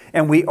to,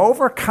 and we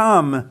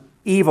overcome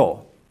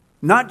evil.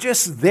 Not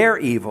just their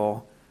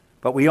evil,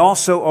 but we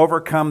also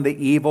overcome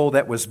the evil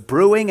that was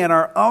brewing in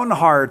our own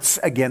hearts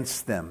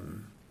against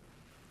them.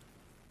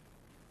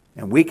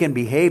 And we can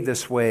behave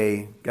this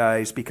way,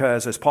 guys,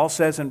 because as Paul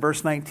says in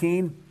verse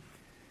 19,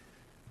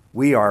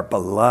 we are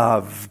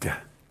beloved.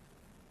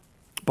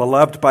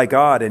 Beloved by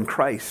God in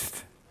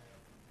Christ.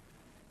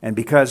 And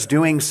because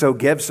doing so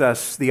gives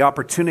us the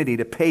opportunity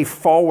to pay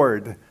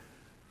forward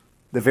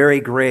the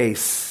very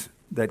grace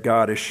that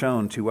God has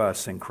shown to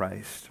us in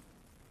Christ.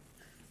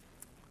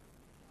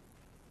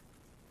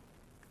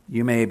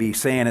 You may be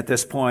saying at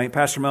this point,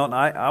 Pastor Milton,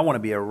 I want to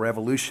be a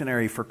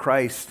revolutionary for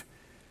Christ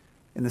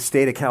in the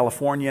state of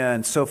California,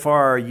 and so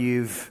far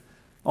you've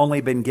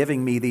only been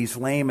giving me these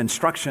lame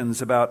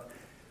instructions about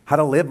how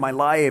to live my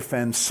life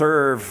and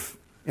serve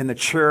in the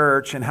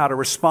church and how to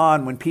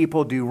respond when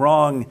people do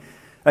wrong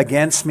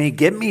against me.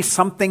 Give me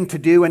something to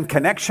do in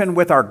connection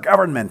with our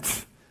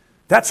government.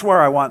 That's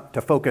where I want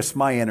to focus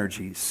my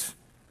energies.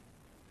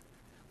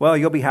 Well,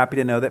 you'll be happy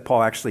to know that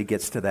Paul actually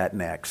gets to that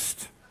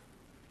next.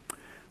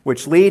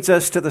 Which leads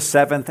us to the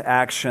seventh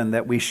action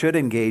that we should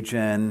engage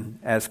in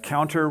as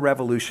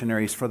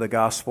counter-revolutionaries for the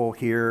gospel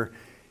here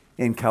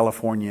in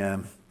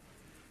California.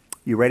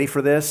 You ready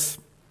for this?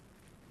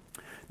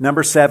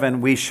 Number 7,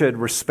 we should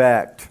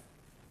respect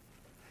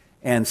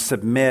and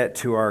submit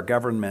to our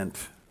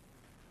government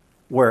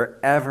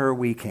wherever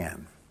we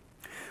can.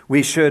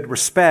 We should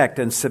respect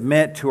and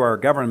submit to our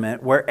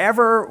government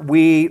wherever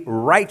we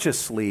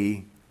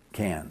righteously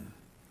can.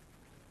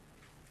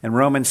 In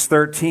Romans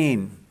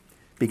 13,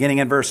 beginning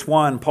in verse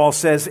 1, Paul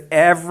says,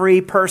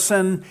 every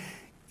person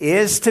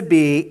is to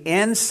be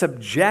in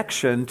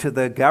subjection to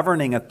the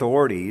governing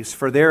authorities,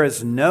 for there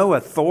is no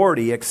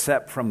authority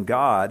except from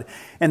God,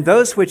 and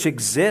those which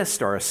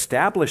exist are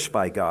established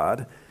by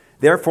God.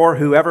 Therefore,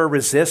 whoever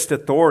resists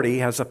authority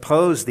has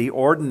opposed the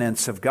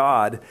ordinance of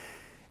God,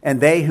 and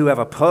they who have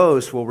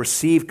opposed will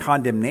receive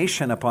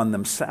condemnation upon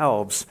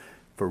themselves.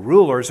 For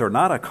rulers are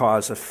not a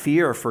cause of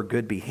fear for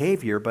good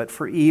behavior, but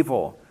for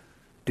evil.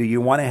 Do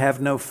you want to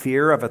have no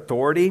fear of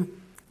authority?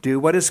 Do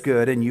what is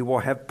good, and you will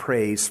have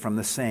praise from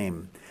the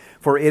same.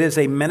 For it is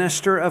a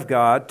minister of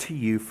God to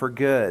you for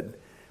good.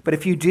 But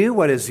if you do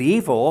what is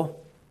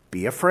evil,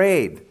 be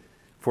afraid,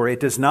 for it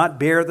does not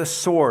bear the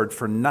sword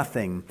for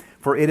nothing.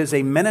 For it is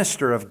a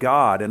minister of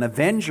God, an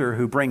avenger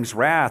who brings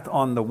wrath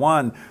on the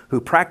one who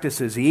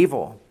practices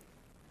evil.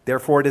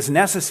 Therefore, it is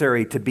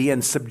necessary to be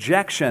in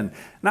subjection,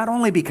 not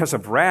only because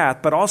of wrath,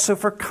 but also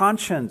for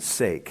conscience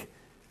sake.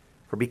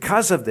 For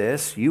because of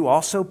this, you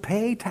also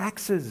pay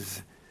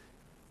taxes.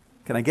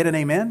 Can I get an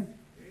amen?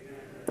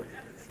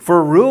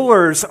 For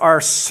rulers are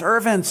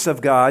servants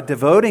of God,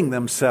 devoting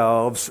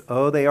themselves,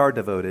 they are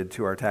devoted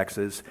to our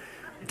taxes,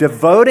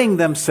 devoting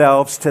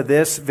themselves to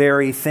this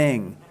very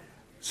thing.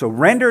 So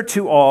render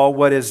to all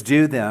what is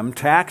due them,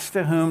 tax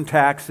to whom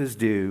tax is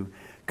due,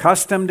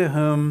 custom to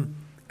whom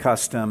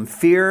custom,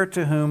 fear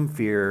to whom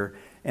fear,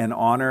 and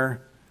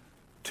honor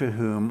to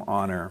whom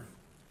honor.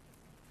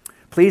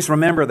 Please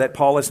remember that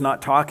Paul is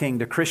not talking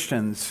to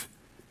Christians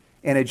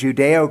in a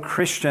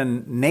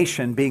Judeo-Christian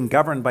nation being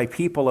governed by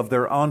people of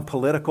their own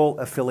political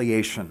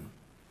affiliation.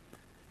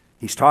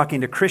 He's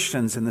talking to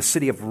Christians in the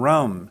city of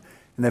Rome,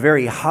 in the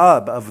very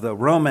hub of the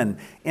Roman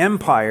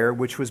Empire,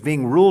 which was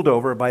being ruled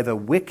over by the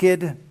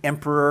wicked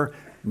Emperor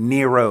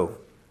Nero,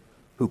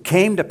 who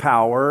came to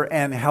power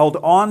and held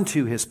on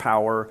to his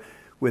power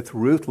with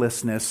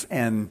ruthlessness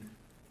and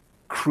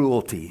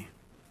cruelty.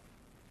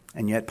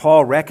 And yet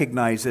Paul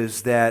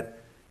recognizes that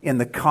in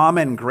the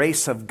common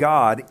grace of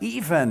God,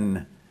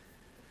 even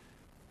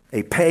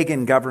a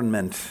pagan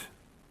government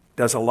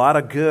does a lot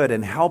of good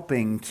in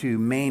helping to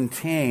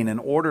maintain an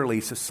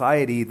orderly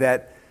society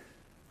that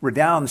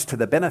redounds to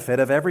the benefit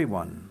of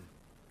everyone.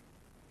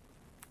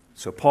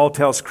 So Paul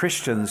tells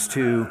Christians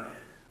to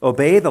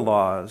obey the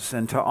laws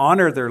and to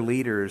honor their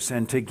leaders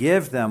and to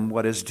give them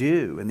what is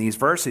due. In these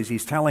verses,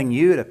 he's telling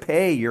you to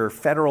pay your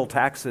federal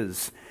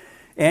taxes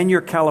and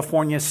your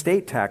California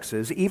state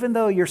taxes, even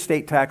though your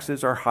state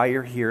taxes are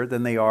higher here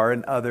than they are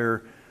in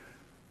other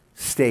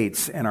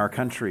states in our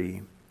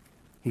country.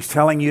 He's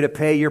telling you to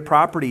pay your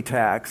property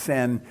tax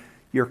and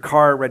your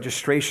car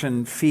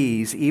registration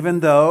fees,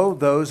 even though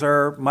those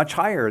are much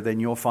higher than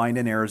you'll find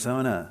in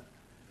Arizona.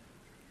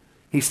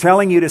 He's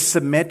telling you to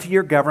submit to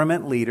your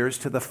government leaders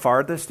to the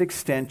farthest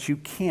extent you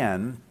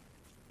can,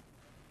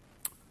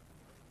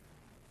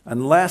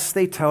 unless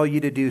they tell you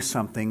to do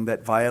something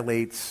that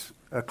violates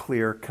a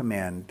clear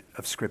command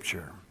of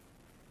Scripture.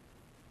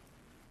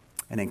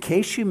 And in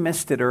case you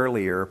missed it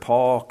earlier,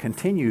 Paul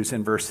continues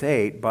in verse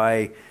 8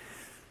 by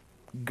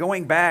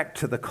going back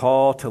to the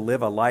call to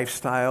live a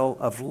lifestyle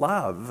of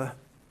love,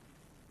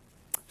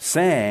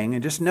 saying,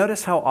 and just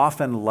notice how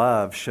often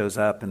love shows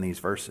up in these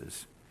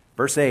verses.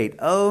 Verse 8,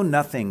 owe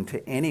nothing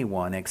to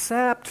anyone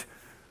except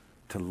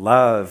to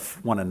love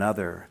one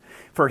another.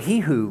 For he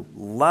who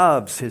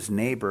loves his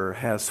neighbor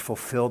has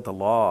fulfilled the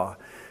law.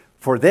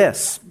 For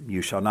this,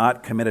 you shall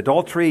not commit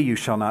adultery, you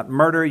shall not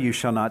murder, you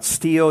shall not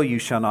steal, you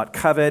shall not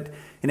covet.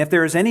 And if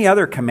there is any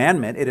other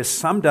commandment, it is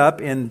summed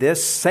up in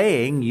this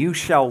saying, you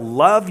shall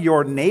love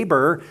your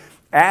neighbor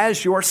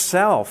as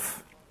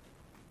yourself.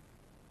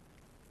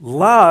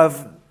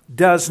 Love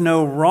does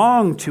no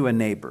wrong to a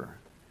neighbor.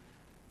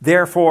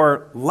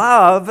 Therefore,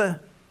 love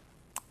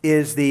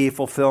is the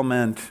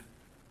fulfillment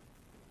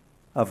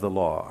of the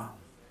law.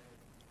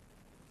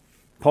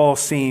 Paul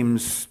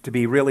seems to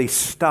be really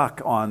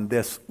stuck on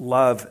this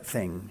love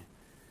thing.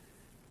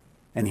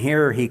 And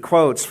here he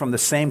quotes from the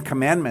same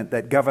commandment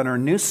that Governor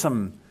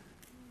Newsom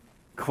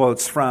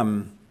quotes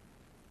from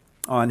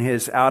on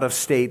his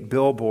out-of-state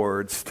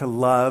billboards, to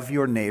love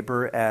your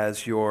neighbor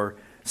as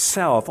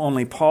yourself.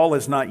 Only Paul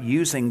is not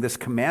using this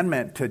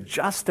commandment to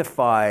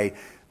justify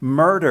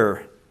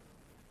murder,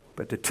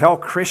 but to tell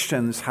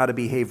Christians how to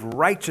behave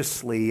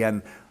righteously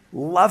and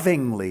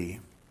lovingly,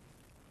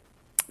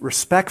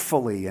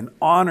 respectfully and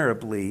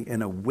honorably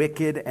in a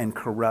wicked and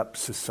corrupt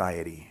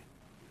society.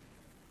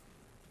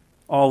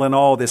 All in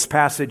all, this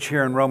passage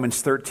here in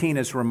Romans 13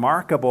 is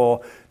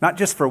remarkable, not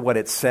just for what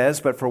it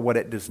says, but for what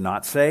it does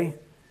not say.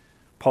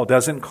 Paul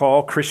doesn't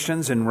call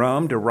Christians in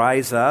Rome to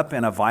rise up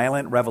in a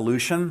violent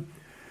revolution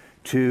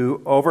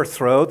to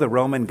overthrow the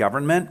Roman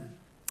government.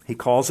 He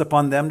calls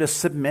upon them to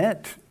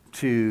submit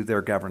to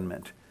their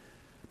government.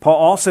 Paul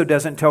also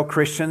doesn't tell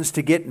Christians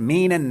to get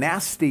mean and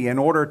nasty in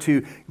order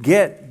to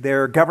get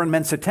their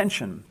government's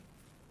attention.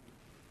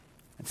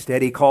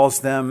 Instead, he calls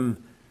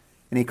them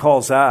and he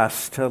calls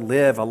us to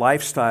live a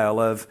lifestyle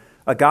of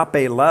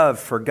agape love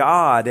for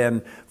God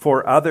and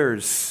for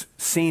others,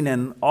 seen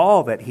in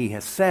all that he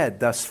has said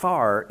thus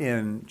far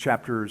in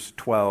chapters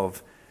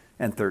 12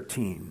 and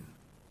 13.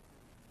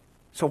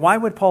 So why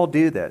would Paul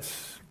do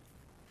this?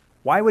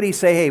 Why would he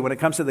say, hey, when it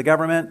comes to the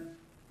government,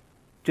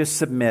 just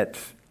submit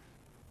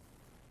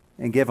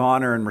and give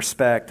honor and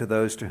respect to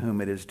those to whom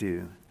it is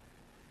due?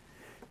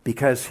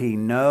 Because he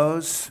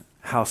knows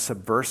how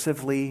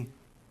subversively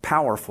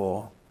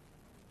powerful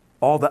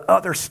all the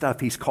other stuff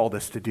he's called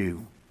us to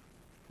do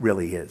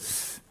really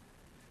is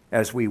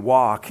as we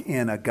walk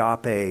in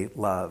agape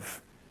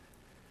love.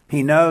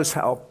 He knows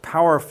how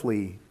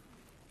powerful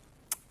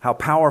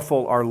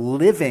our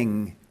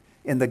living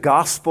in the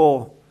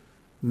gospel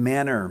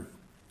manner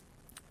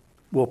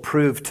will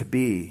prove to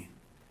be,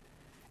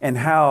 and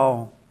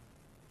how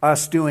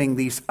us doing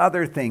these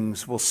other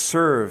things will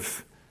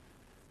serve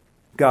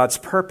God's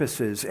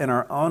purposes in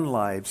our own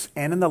lives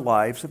and in the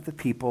lives of the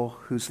people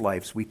whose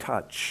lives we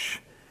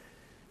touch.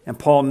 And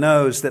Paul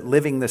knows that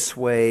living this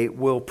way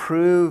will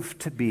prove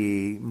to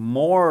be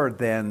more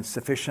than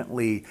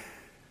sufficiently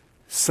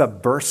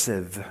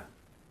subversive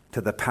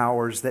to the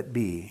powers that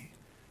be.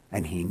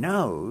 And he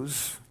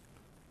knows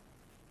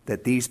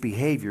that these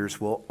behaviors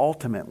will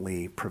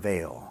ultimately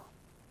prevail.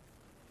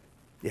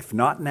 If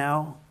not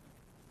now,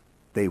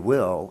 they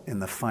will in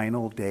the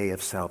final day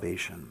of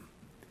salvation.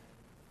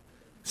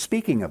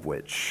 Speaking of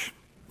which,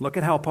 look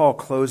at how Paul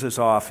closes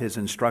off his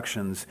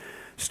instructions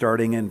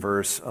starting in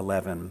verse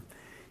 11.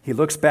 He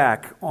looks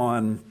back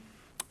on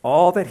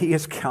all that he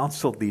has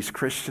counseled these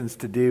Christians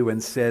to do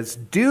and says,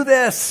 do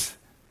this,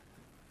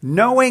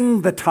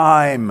 knowing the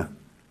time.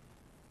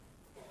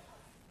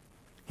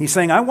 He's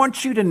saying, I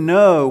want you to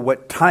know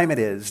what time it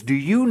is. Do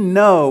you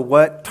know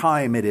what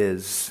time it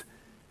is?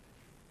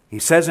 He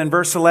says in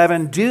verse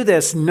 11, do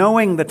this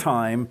knowing the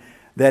time,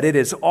 that it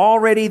is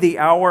already the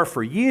hour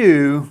for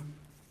you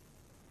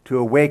to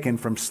awaken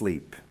from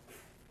sleep.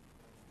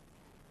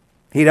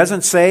 He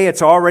doesn't say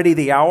it's already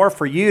the hour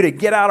for you to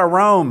get out of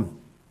Rome.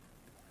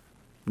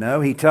 No,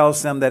 he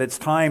tells them that it's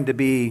time to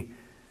be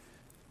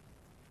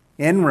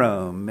in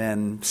Rome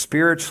and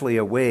spiritually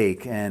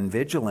awake and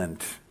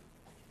vigilant.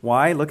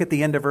 Why? Look at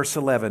the end of verse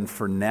 11.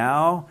 For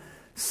now,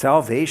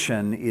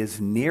 salvation is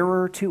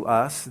nearer to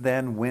us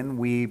than when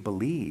we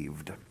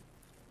believed.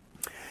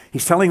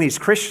 He's telling these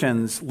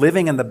Christians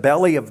living in the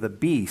belly of the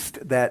beast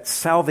that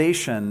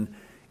salvation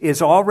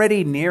is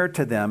already near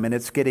to them, and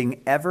it's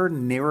getting ever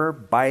nearer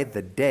by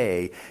the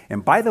day.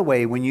 And by the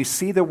way, when you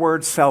see the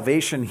word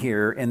salvation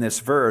here in this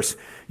verse,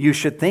 you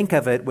should think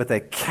of it with a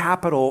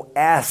capital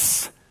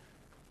S.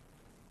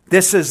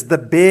 This is the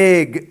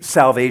big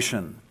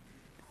salvation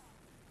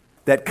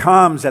that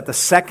comes at the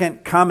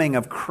second coming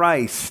of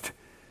Christ.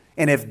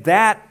 And if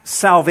that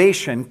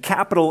salvation,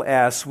 capital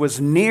S,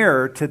 was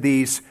near to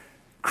these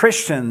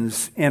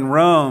Christians in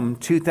Rome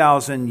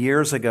 2,000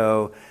 years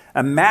ago,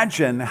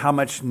 imagine how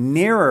much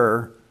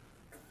nearer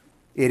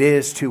it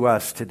is to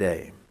us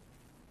today.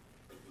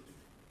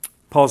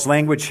 Paul's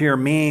language here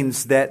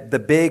means that the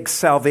big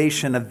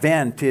salvation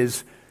event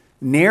is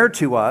near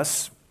to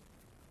us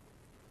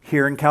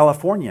here in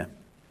California.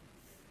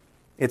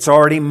 It's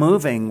already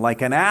moving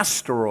like an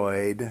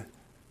asteroid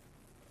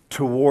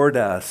toward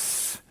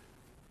us,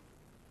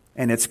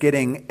 and it's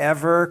getting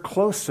ever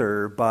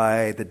closer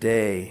by the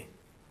day.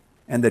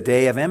 And the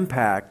day of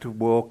impact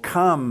will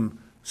come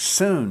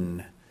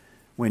soon,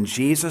 when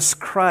Jesus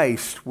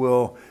Christ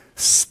will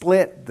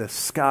split the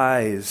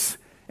skies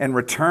and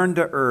return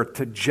to earth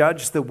to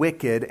judge the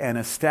wicked and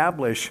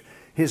establish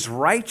his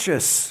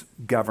righteous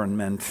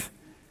government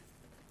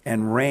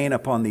and reign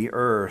upon the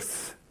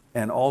earth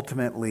and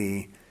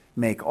ultimately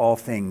make all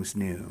things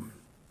new.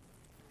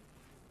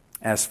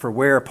 As for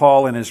where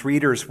Paul and his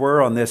readers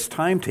were on this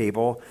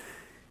timetable,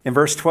 in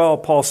verse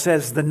 12, Paul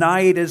says, the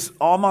night is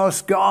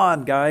almost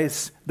gone,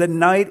 guys. The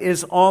night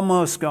is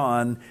almost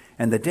gone,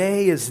 and the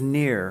day is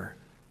near.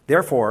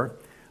 Therefore,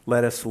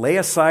 let us lay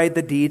aside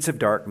the deeds of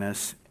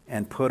darkness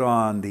and put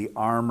on the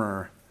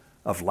armor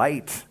of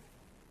light.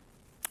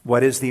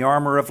 What is the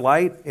armor of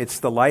light? It's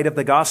the light of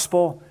the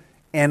gospel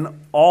and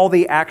all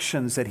the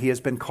actions that he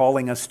has been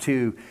calling us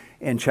to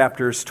in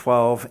chapters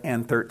 12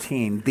 and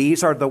 13.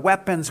 These are the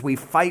weapons we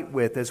fight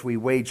with as we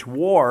wage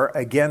war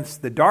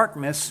against the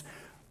darkness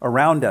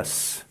around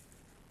us.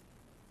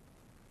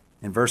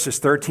 In verses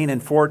 13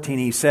 and 14,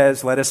 he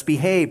says, let us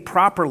behave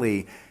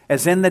properly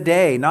as in the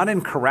day, not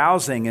in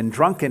carousing and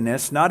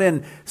drunkenness, not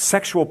in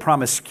sexual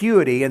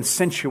promiscuity and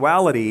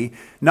sensuality,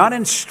 not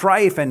in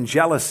strife and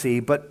jealousy,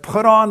 but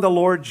put on the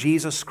Lord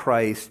Jesus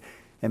Christ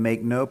and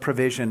make no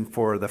provision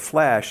for the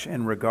flesh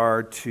in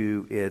regard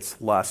to its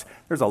lust.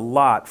 There's a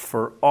lot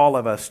for all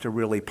of us to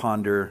really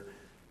ponder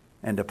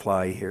and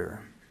apply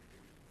here.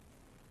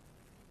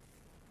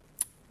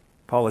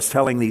 Paul is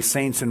telling these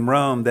saints in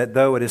Rome that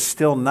though it is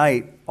still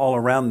night all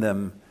around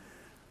them,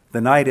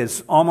 the night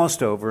is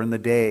almost over and the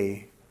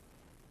day,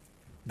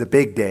 the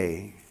big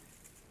day,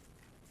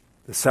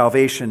 the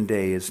salvation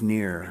day is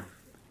near.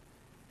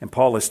 And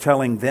Paul is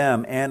telling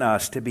them and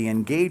us to be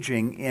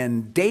engaging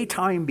in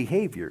daytime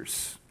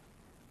behaviors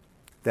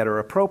that are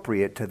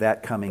appropriate to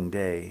that coming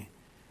day,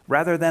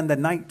 rather than the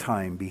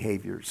nighttime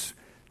behaviors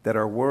that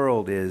our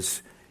world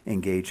is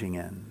engaging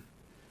in.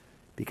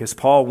 Because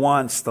Paul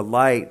wants the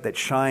light that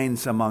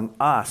shines among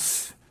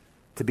us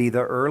to be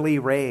the early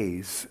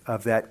rays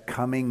of that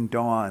coming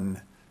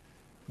dawn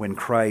when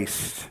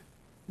Christ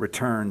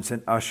returns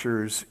and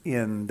ushers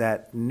in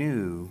that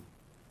new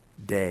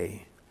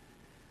day.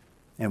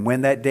 And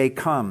when that day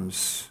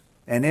comes,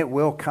 and it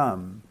will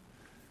come,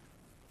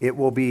 it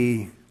will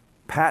be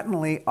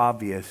patently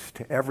obvious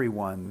to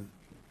everyone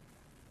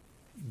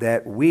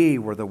that we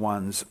were the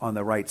ones on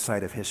the right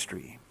side of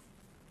history,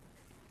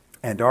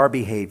 and our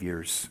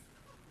behaviors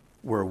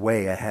were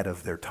way ahead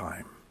of their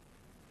time.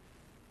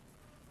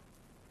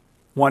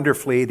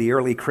 Wonderfully, the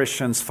early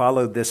Christians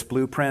followed this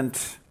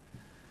blueprint,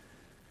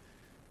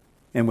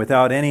 and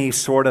without any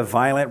sort of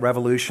violent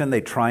revolution,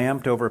 they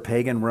triumphed over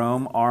pagan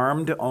Rome,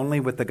 armed only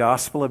with the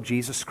gospel of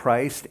Jesus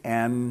Christ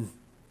and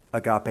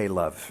agape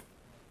love.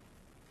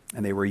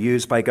 And they were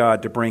used by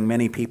God to bring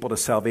many people to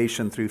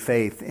salvation through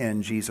faith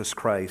in Jesus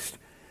Christ.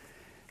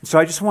 And so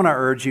I just want to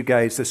urge you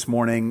guys this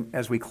morning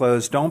as we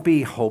close, don't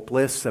be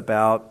hopeless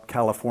about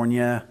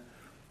California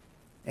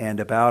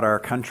and about our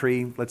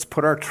country. Let's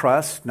put our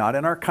trust not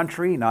in our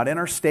country, not in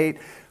our state.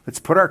 Let's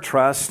put our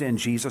trust in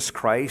Jesus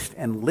Christ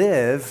and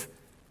live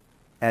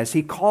as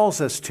he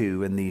calls us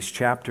to in these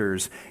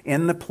chapters,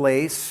 in the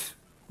place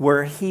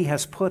where he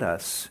has put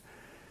us.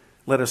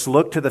 Let us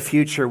look to the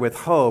future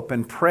with hope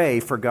and pray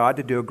for God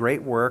to do a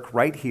great work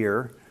right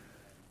here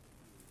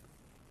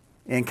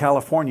in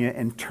California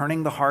in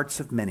turning the hearts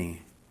of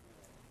many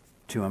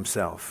to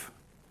himself.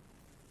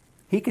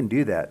 He can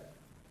do that.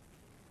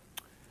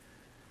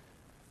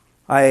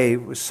 I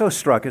was so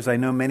struck, as I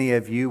know many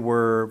of you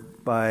were,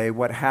 by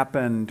what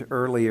happened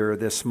earlier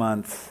this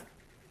month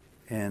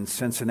in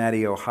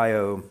Cincinnati,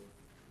 Ohio.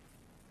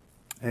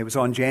 It was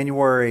on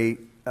January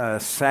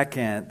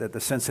 2nd that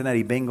the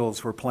Cincinnati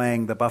Bengals were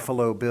playing the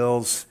Buffalo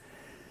Bills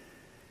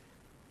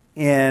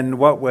in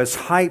what was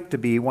hyped to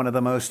be one of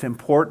the most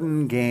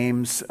important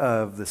games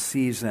of the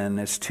season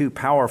as two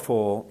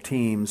powerful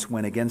teams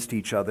went against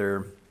each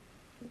other.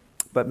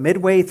 But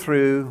midway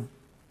through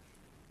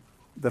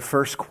the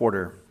first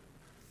quarter,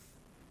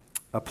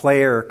 a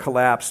player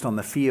collapsed on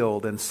the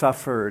field and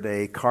suffered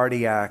a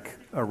cardiac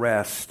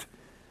arrest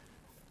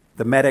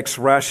The medics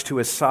rushed to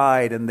his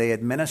side and they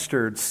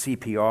administered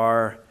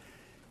CPR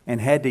and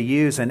had to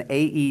use an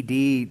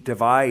AED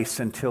device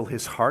until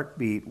his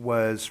heartbeat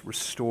was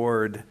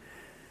restored.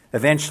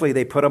 Eventually,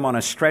 they put him on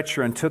a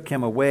stretcher and took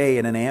him away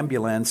in an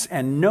ambulance,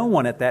 and no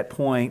one at that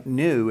point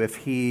knew if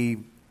he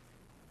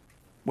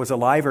was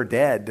alive or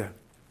dead,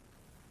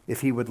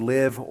 if he would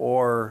live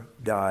or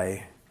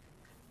die.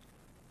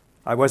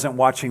 I wasn't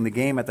watching the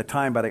game at the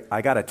time, but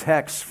I got a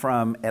text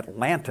from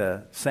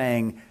Atlanta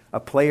saying a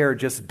player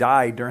just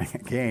died during a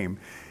game.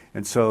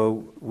 And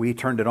so we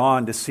turned it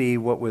on to see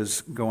what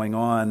was going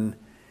on.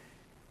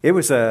 It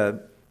was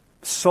a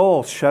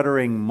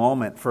soul-shuddering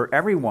moment for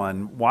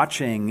everyone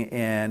watching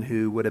and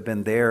who would have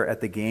been there at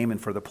the game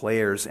and for the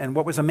players. And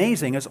what was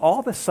amazing is all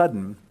of a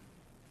sudden,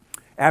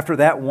 after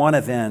that one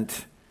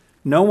event,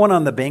 no one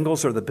on the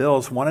Bengals or the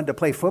Bills wanted to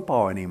play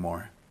football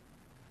anymore.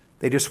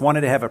 They just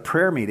wanted to have a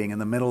prayer meeting in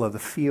the middle of the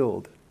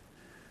field.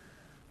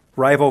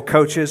 Rival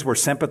coaches were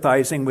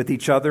sympathizing with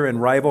each other,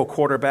 and rival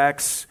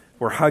quarterbacks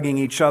were hugging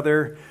each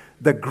other.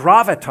 The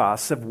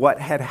gravitas of what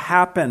had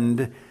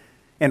happened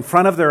in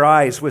front of their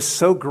eyes was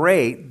so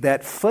great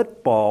that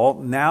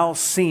football now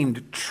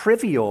seemed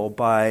trivial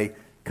by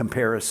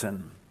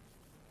comparison.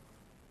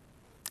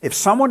 If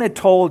someone had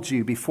told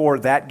you before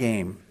that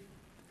game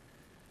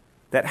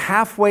that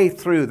halfway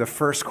through the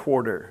first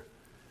quarter,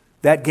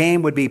 that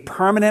game would be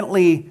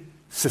permanently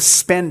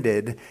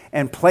suspended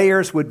and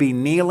players would be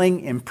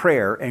kneeling in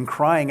prayer and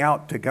crying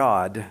out to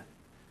God,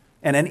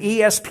 and an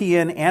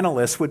ESPN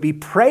analyst would be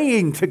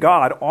praying to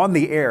God on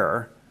the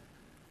air,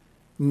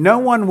 no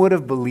one would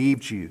have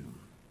believed you.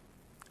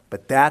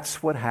 But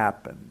that's what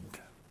happened.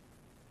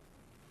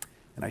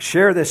 And I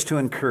share this to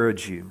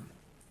encourage you.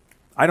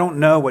 I don't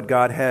know what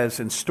God has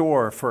in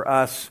store for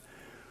us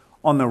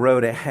on the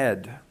road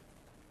ahead.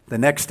 The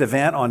next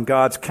event on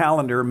God's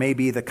calendar may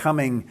be the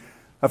coming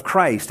of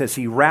Christ as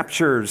he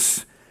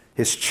raptures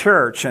his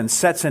church and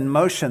sets in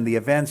motion the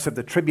events of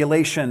the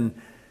tribulation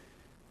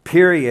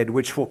period,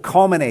 which will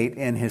culminate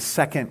in his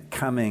second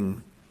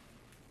coming.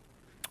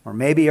 Or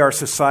maybe our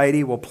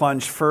society will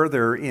plunge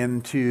further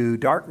into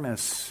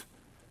darkness,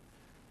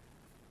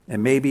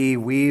 and maybe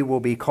we will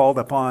be called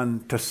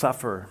upon to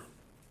suffer.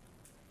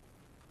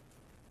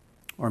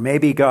 Or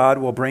maybe God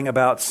will bring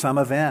about some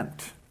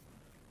event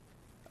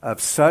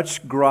of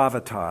such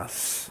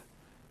gravitas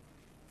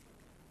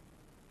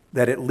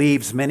that it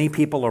leaves many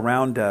people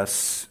around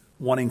us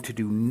wanting to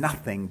do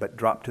nothing but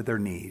drop to their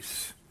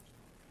knees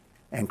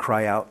and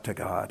cry out to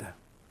God.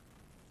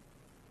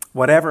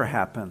 Whatever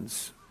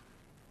happens,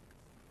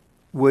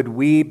 would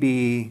we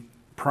be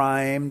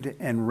primed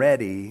and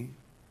ready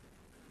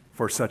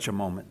for such a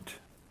moment?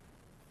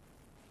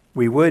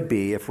 We would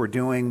be if we're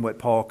doing what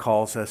Paul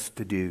calls us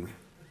to do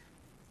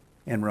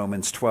in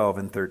Romans 12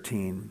 and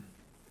 13.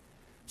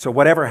 So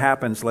whatever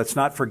happens, let's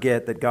not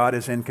forget that God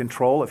is in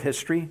control of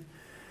history,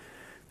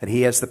 that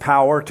he has the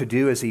power to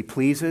do as he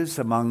pleases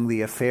among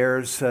the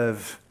affairs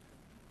of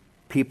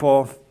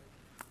people.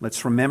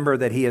 Let's remember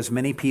that he has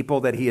many people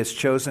that he has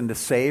chosen to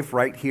save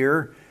right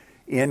here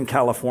in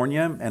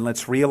California, and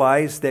let's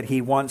realize that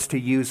he wants to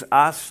use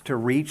us to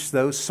reach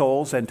those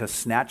souls and to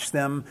snatch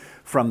them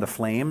from the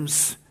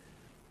flames.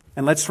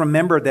 And let's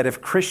remember that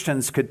if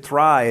Christians could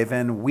thrive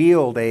and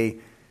wield a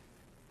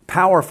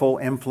powerful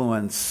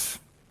influence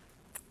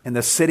in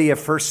the city of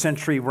first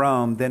century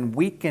Rome, then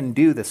we can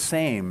do the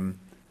same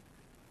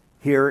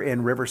here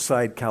in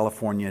Riverside,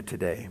 California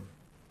today.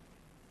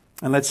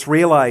 And let's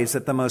realize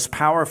that the most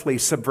powerfully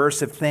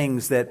subversive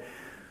things that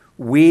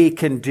we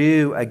can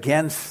do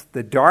against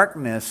the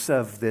darkness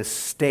of this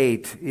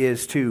state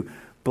is to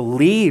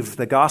believe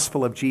the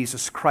gospel of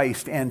Jesus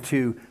Christ and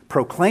to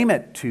proclaim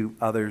it to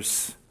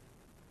others,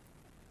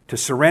 to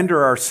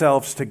surrender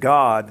ourselves to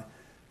God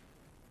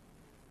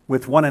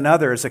with one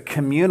another as a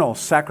communal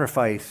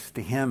sacrifice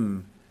to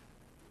him,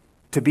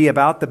 to be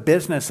about the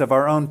business of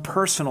our own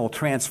personal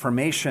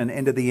transformation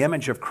into the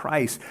image of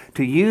Christ,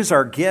 to use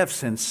our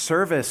gifts in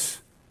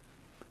service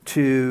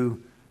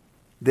to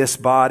this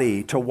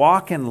body, to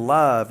walk in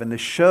love and to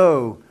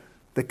show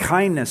the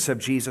kindness of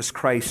Jesus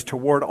Christ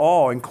toward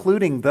all,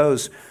 including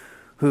those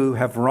who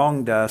have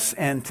wronged us,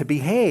 and to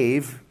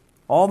behave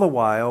all the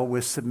while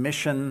with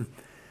submission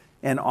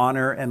and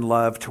honor and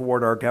love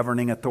toward our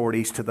governing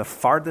authorities to the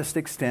farthest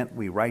extent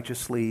we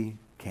righteously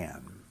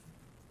can.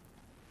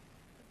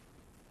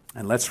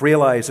 And let's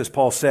realize, as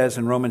Paul says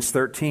in Romans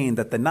 13,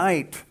 that the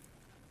night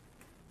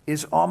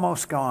is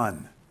almost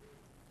gone.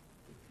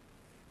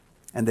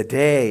 And the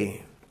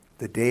day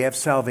of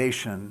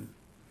salvation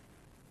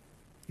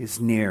is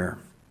near,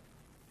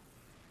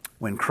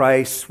 when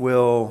Christ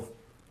will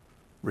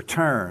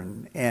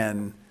return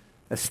and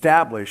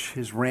establish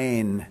his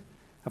reign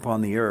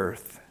upon the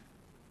earth.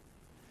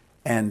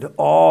 And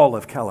all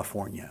of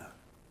California,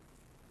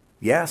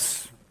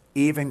 yes,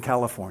 even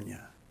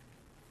California,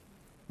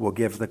 will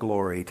give the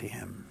glory to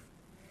him.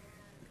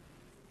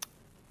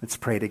 Let's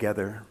pray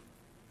together.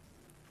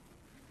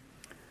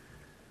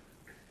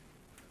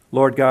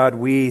 Lord God,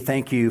 we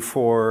thank you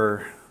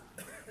for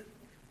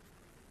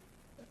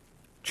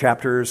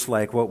chapters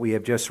like what we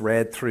have just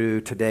read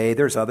through today.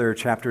 There's other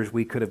chapters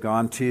we could have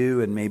gone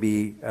to, and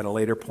maybe at a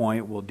later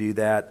point we'll do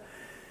that.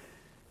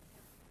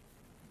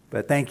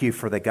 But thank you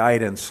for the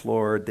guidance,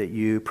 Lord, that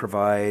you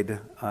provide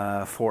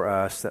for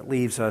us that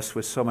leaves us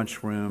with so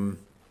much room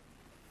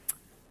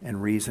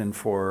and reason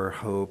for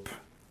hope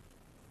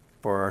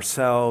for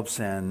ourselves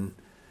and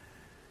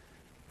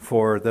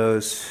for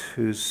those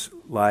whose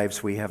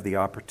lives we have the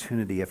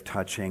opportunity of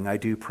touching. I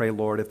do pray,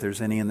 Lord, if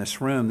there's any in this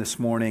room this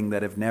morning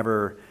that have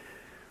never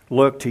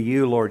looked to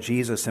you, Lord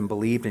Jesus, and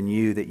believed in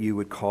you, that you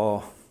would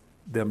call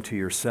them to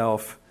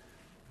yourself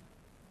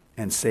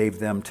and save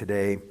them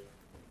today.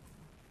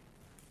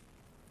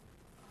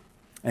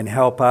 And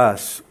help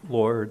us,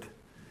 Lord,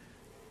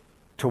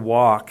 to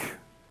walk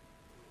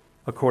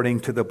according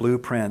to the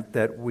blueprint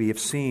that we have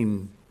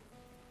seen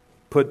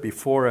put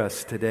before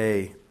us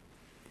today,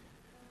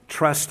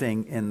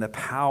 trusting in the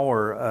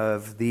power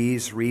of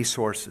these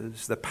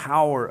resources, the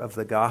power of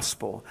the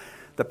gospel,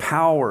 the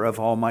power of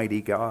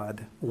Almighty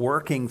God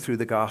working through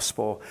the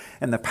gospel,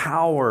 and the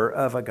power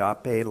of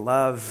agape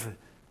love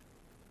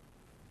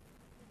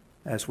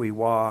as we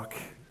walk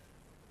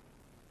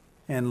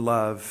in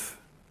love,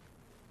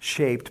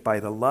 shaped by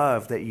the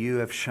love that you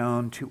have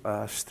shown to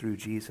us through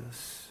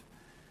Jesus.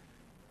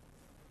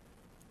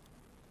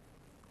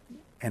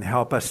 And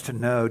help us to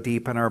know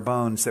deep in our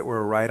bones that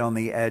we're right on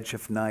the edge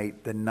of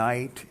night. The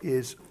night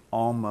is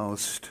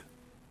almost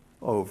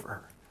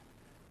over,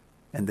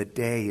 and the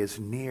day is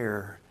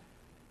near,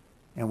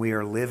 and we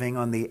are living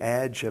on the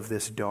edge of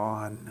this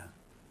dawn.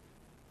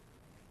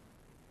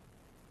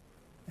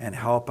 And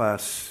help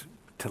us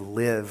to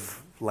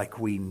live like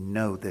we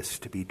know this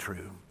to be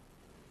true.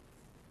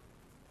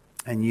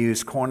 And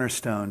use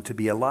Cornerstone to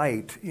be a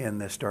light in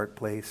this dark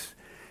place.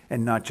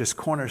 And not just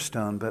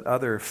Cornerstone, but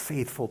other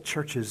faithful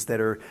churches that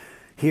are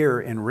here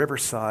in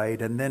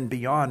Riverside and then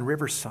beyond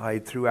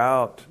Riverside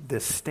throughout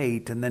this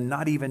state. And then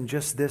not even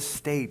just this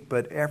state,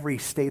 but every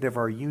state of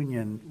our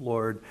union,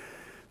 Lord.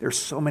 There's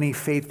so many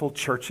faithful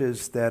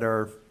churches that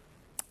are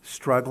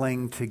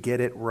struggling to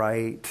get it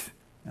right.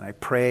 And I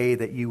pray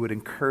that you would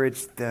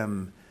encourage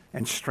them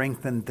and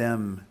strengthen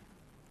them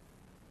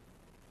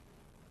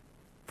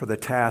for the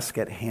task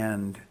at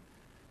hand.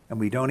 And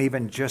we don't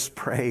even just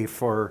pray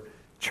for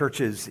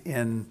churches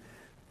in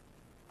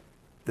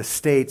the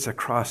states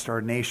across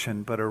our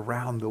nation, but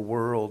around the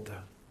world,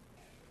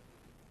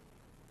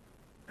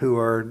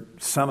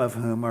 some of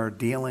whom are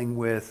dealing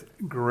with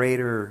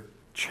greater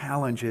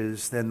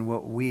challenges than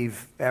what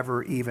we've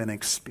ever even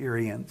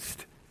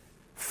experienced.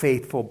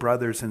 Faithful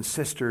brothers and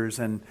sisters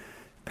and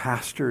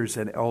pastors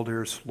and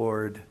elders,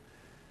 Lord,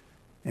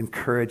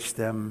 encourage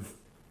them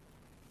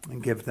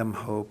and give them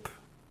hope.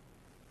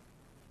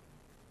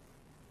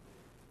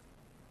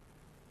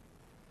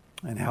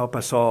 And help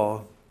us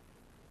all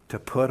to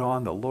put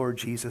on the Lord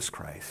Jesus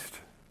Christ,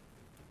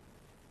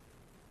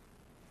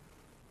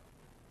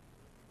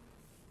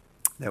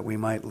 that we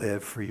might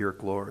live for your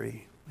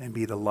glory and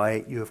be the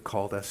light you have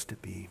called us to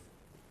be.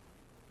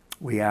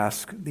 We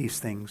ask these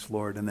things,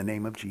 Lord, in the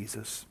name of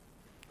Jesus.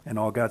 And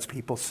all God's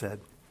people said,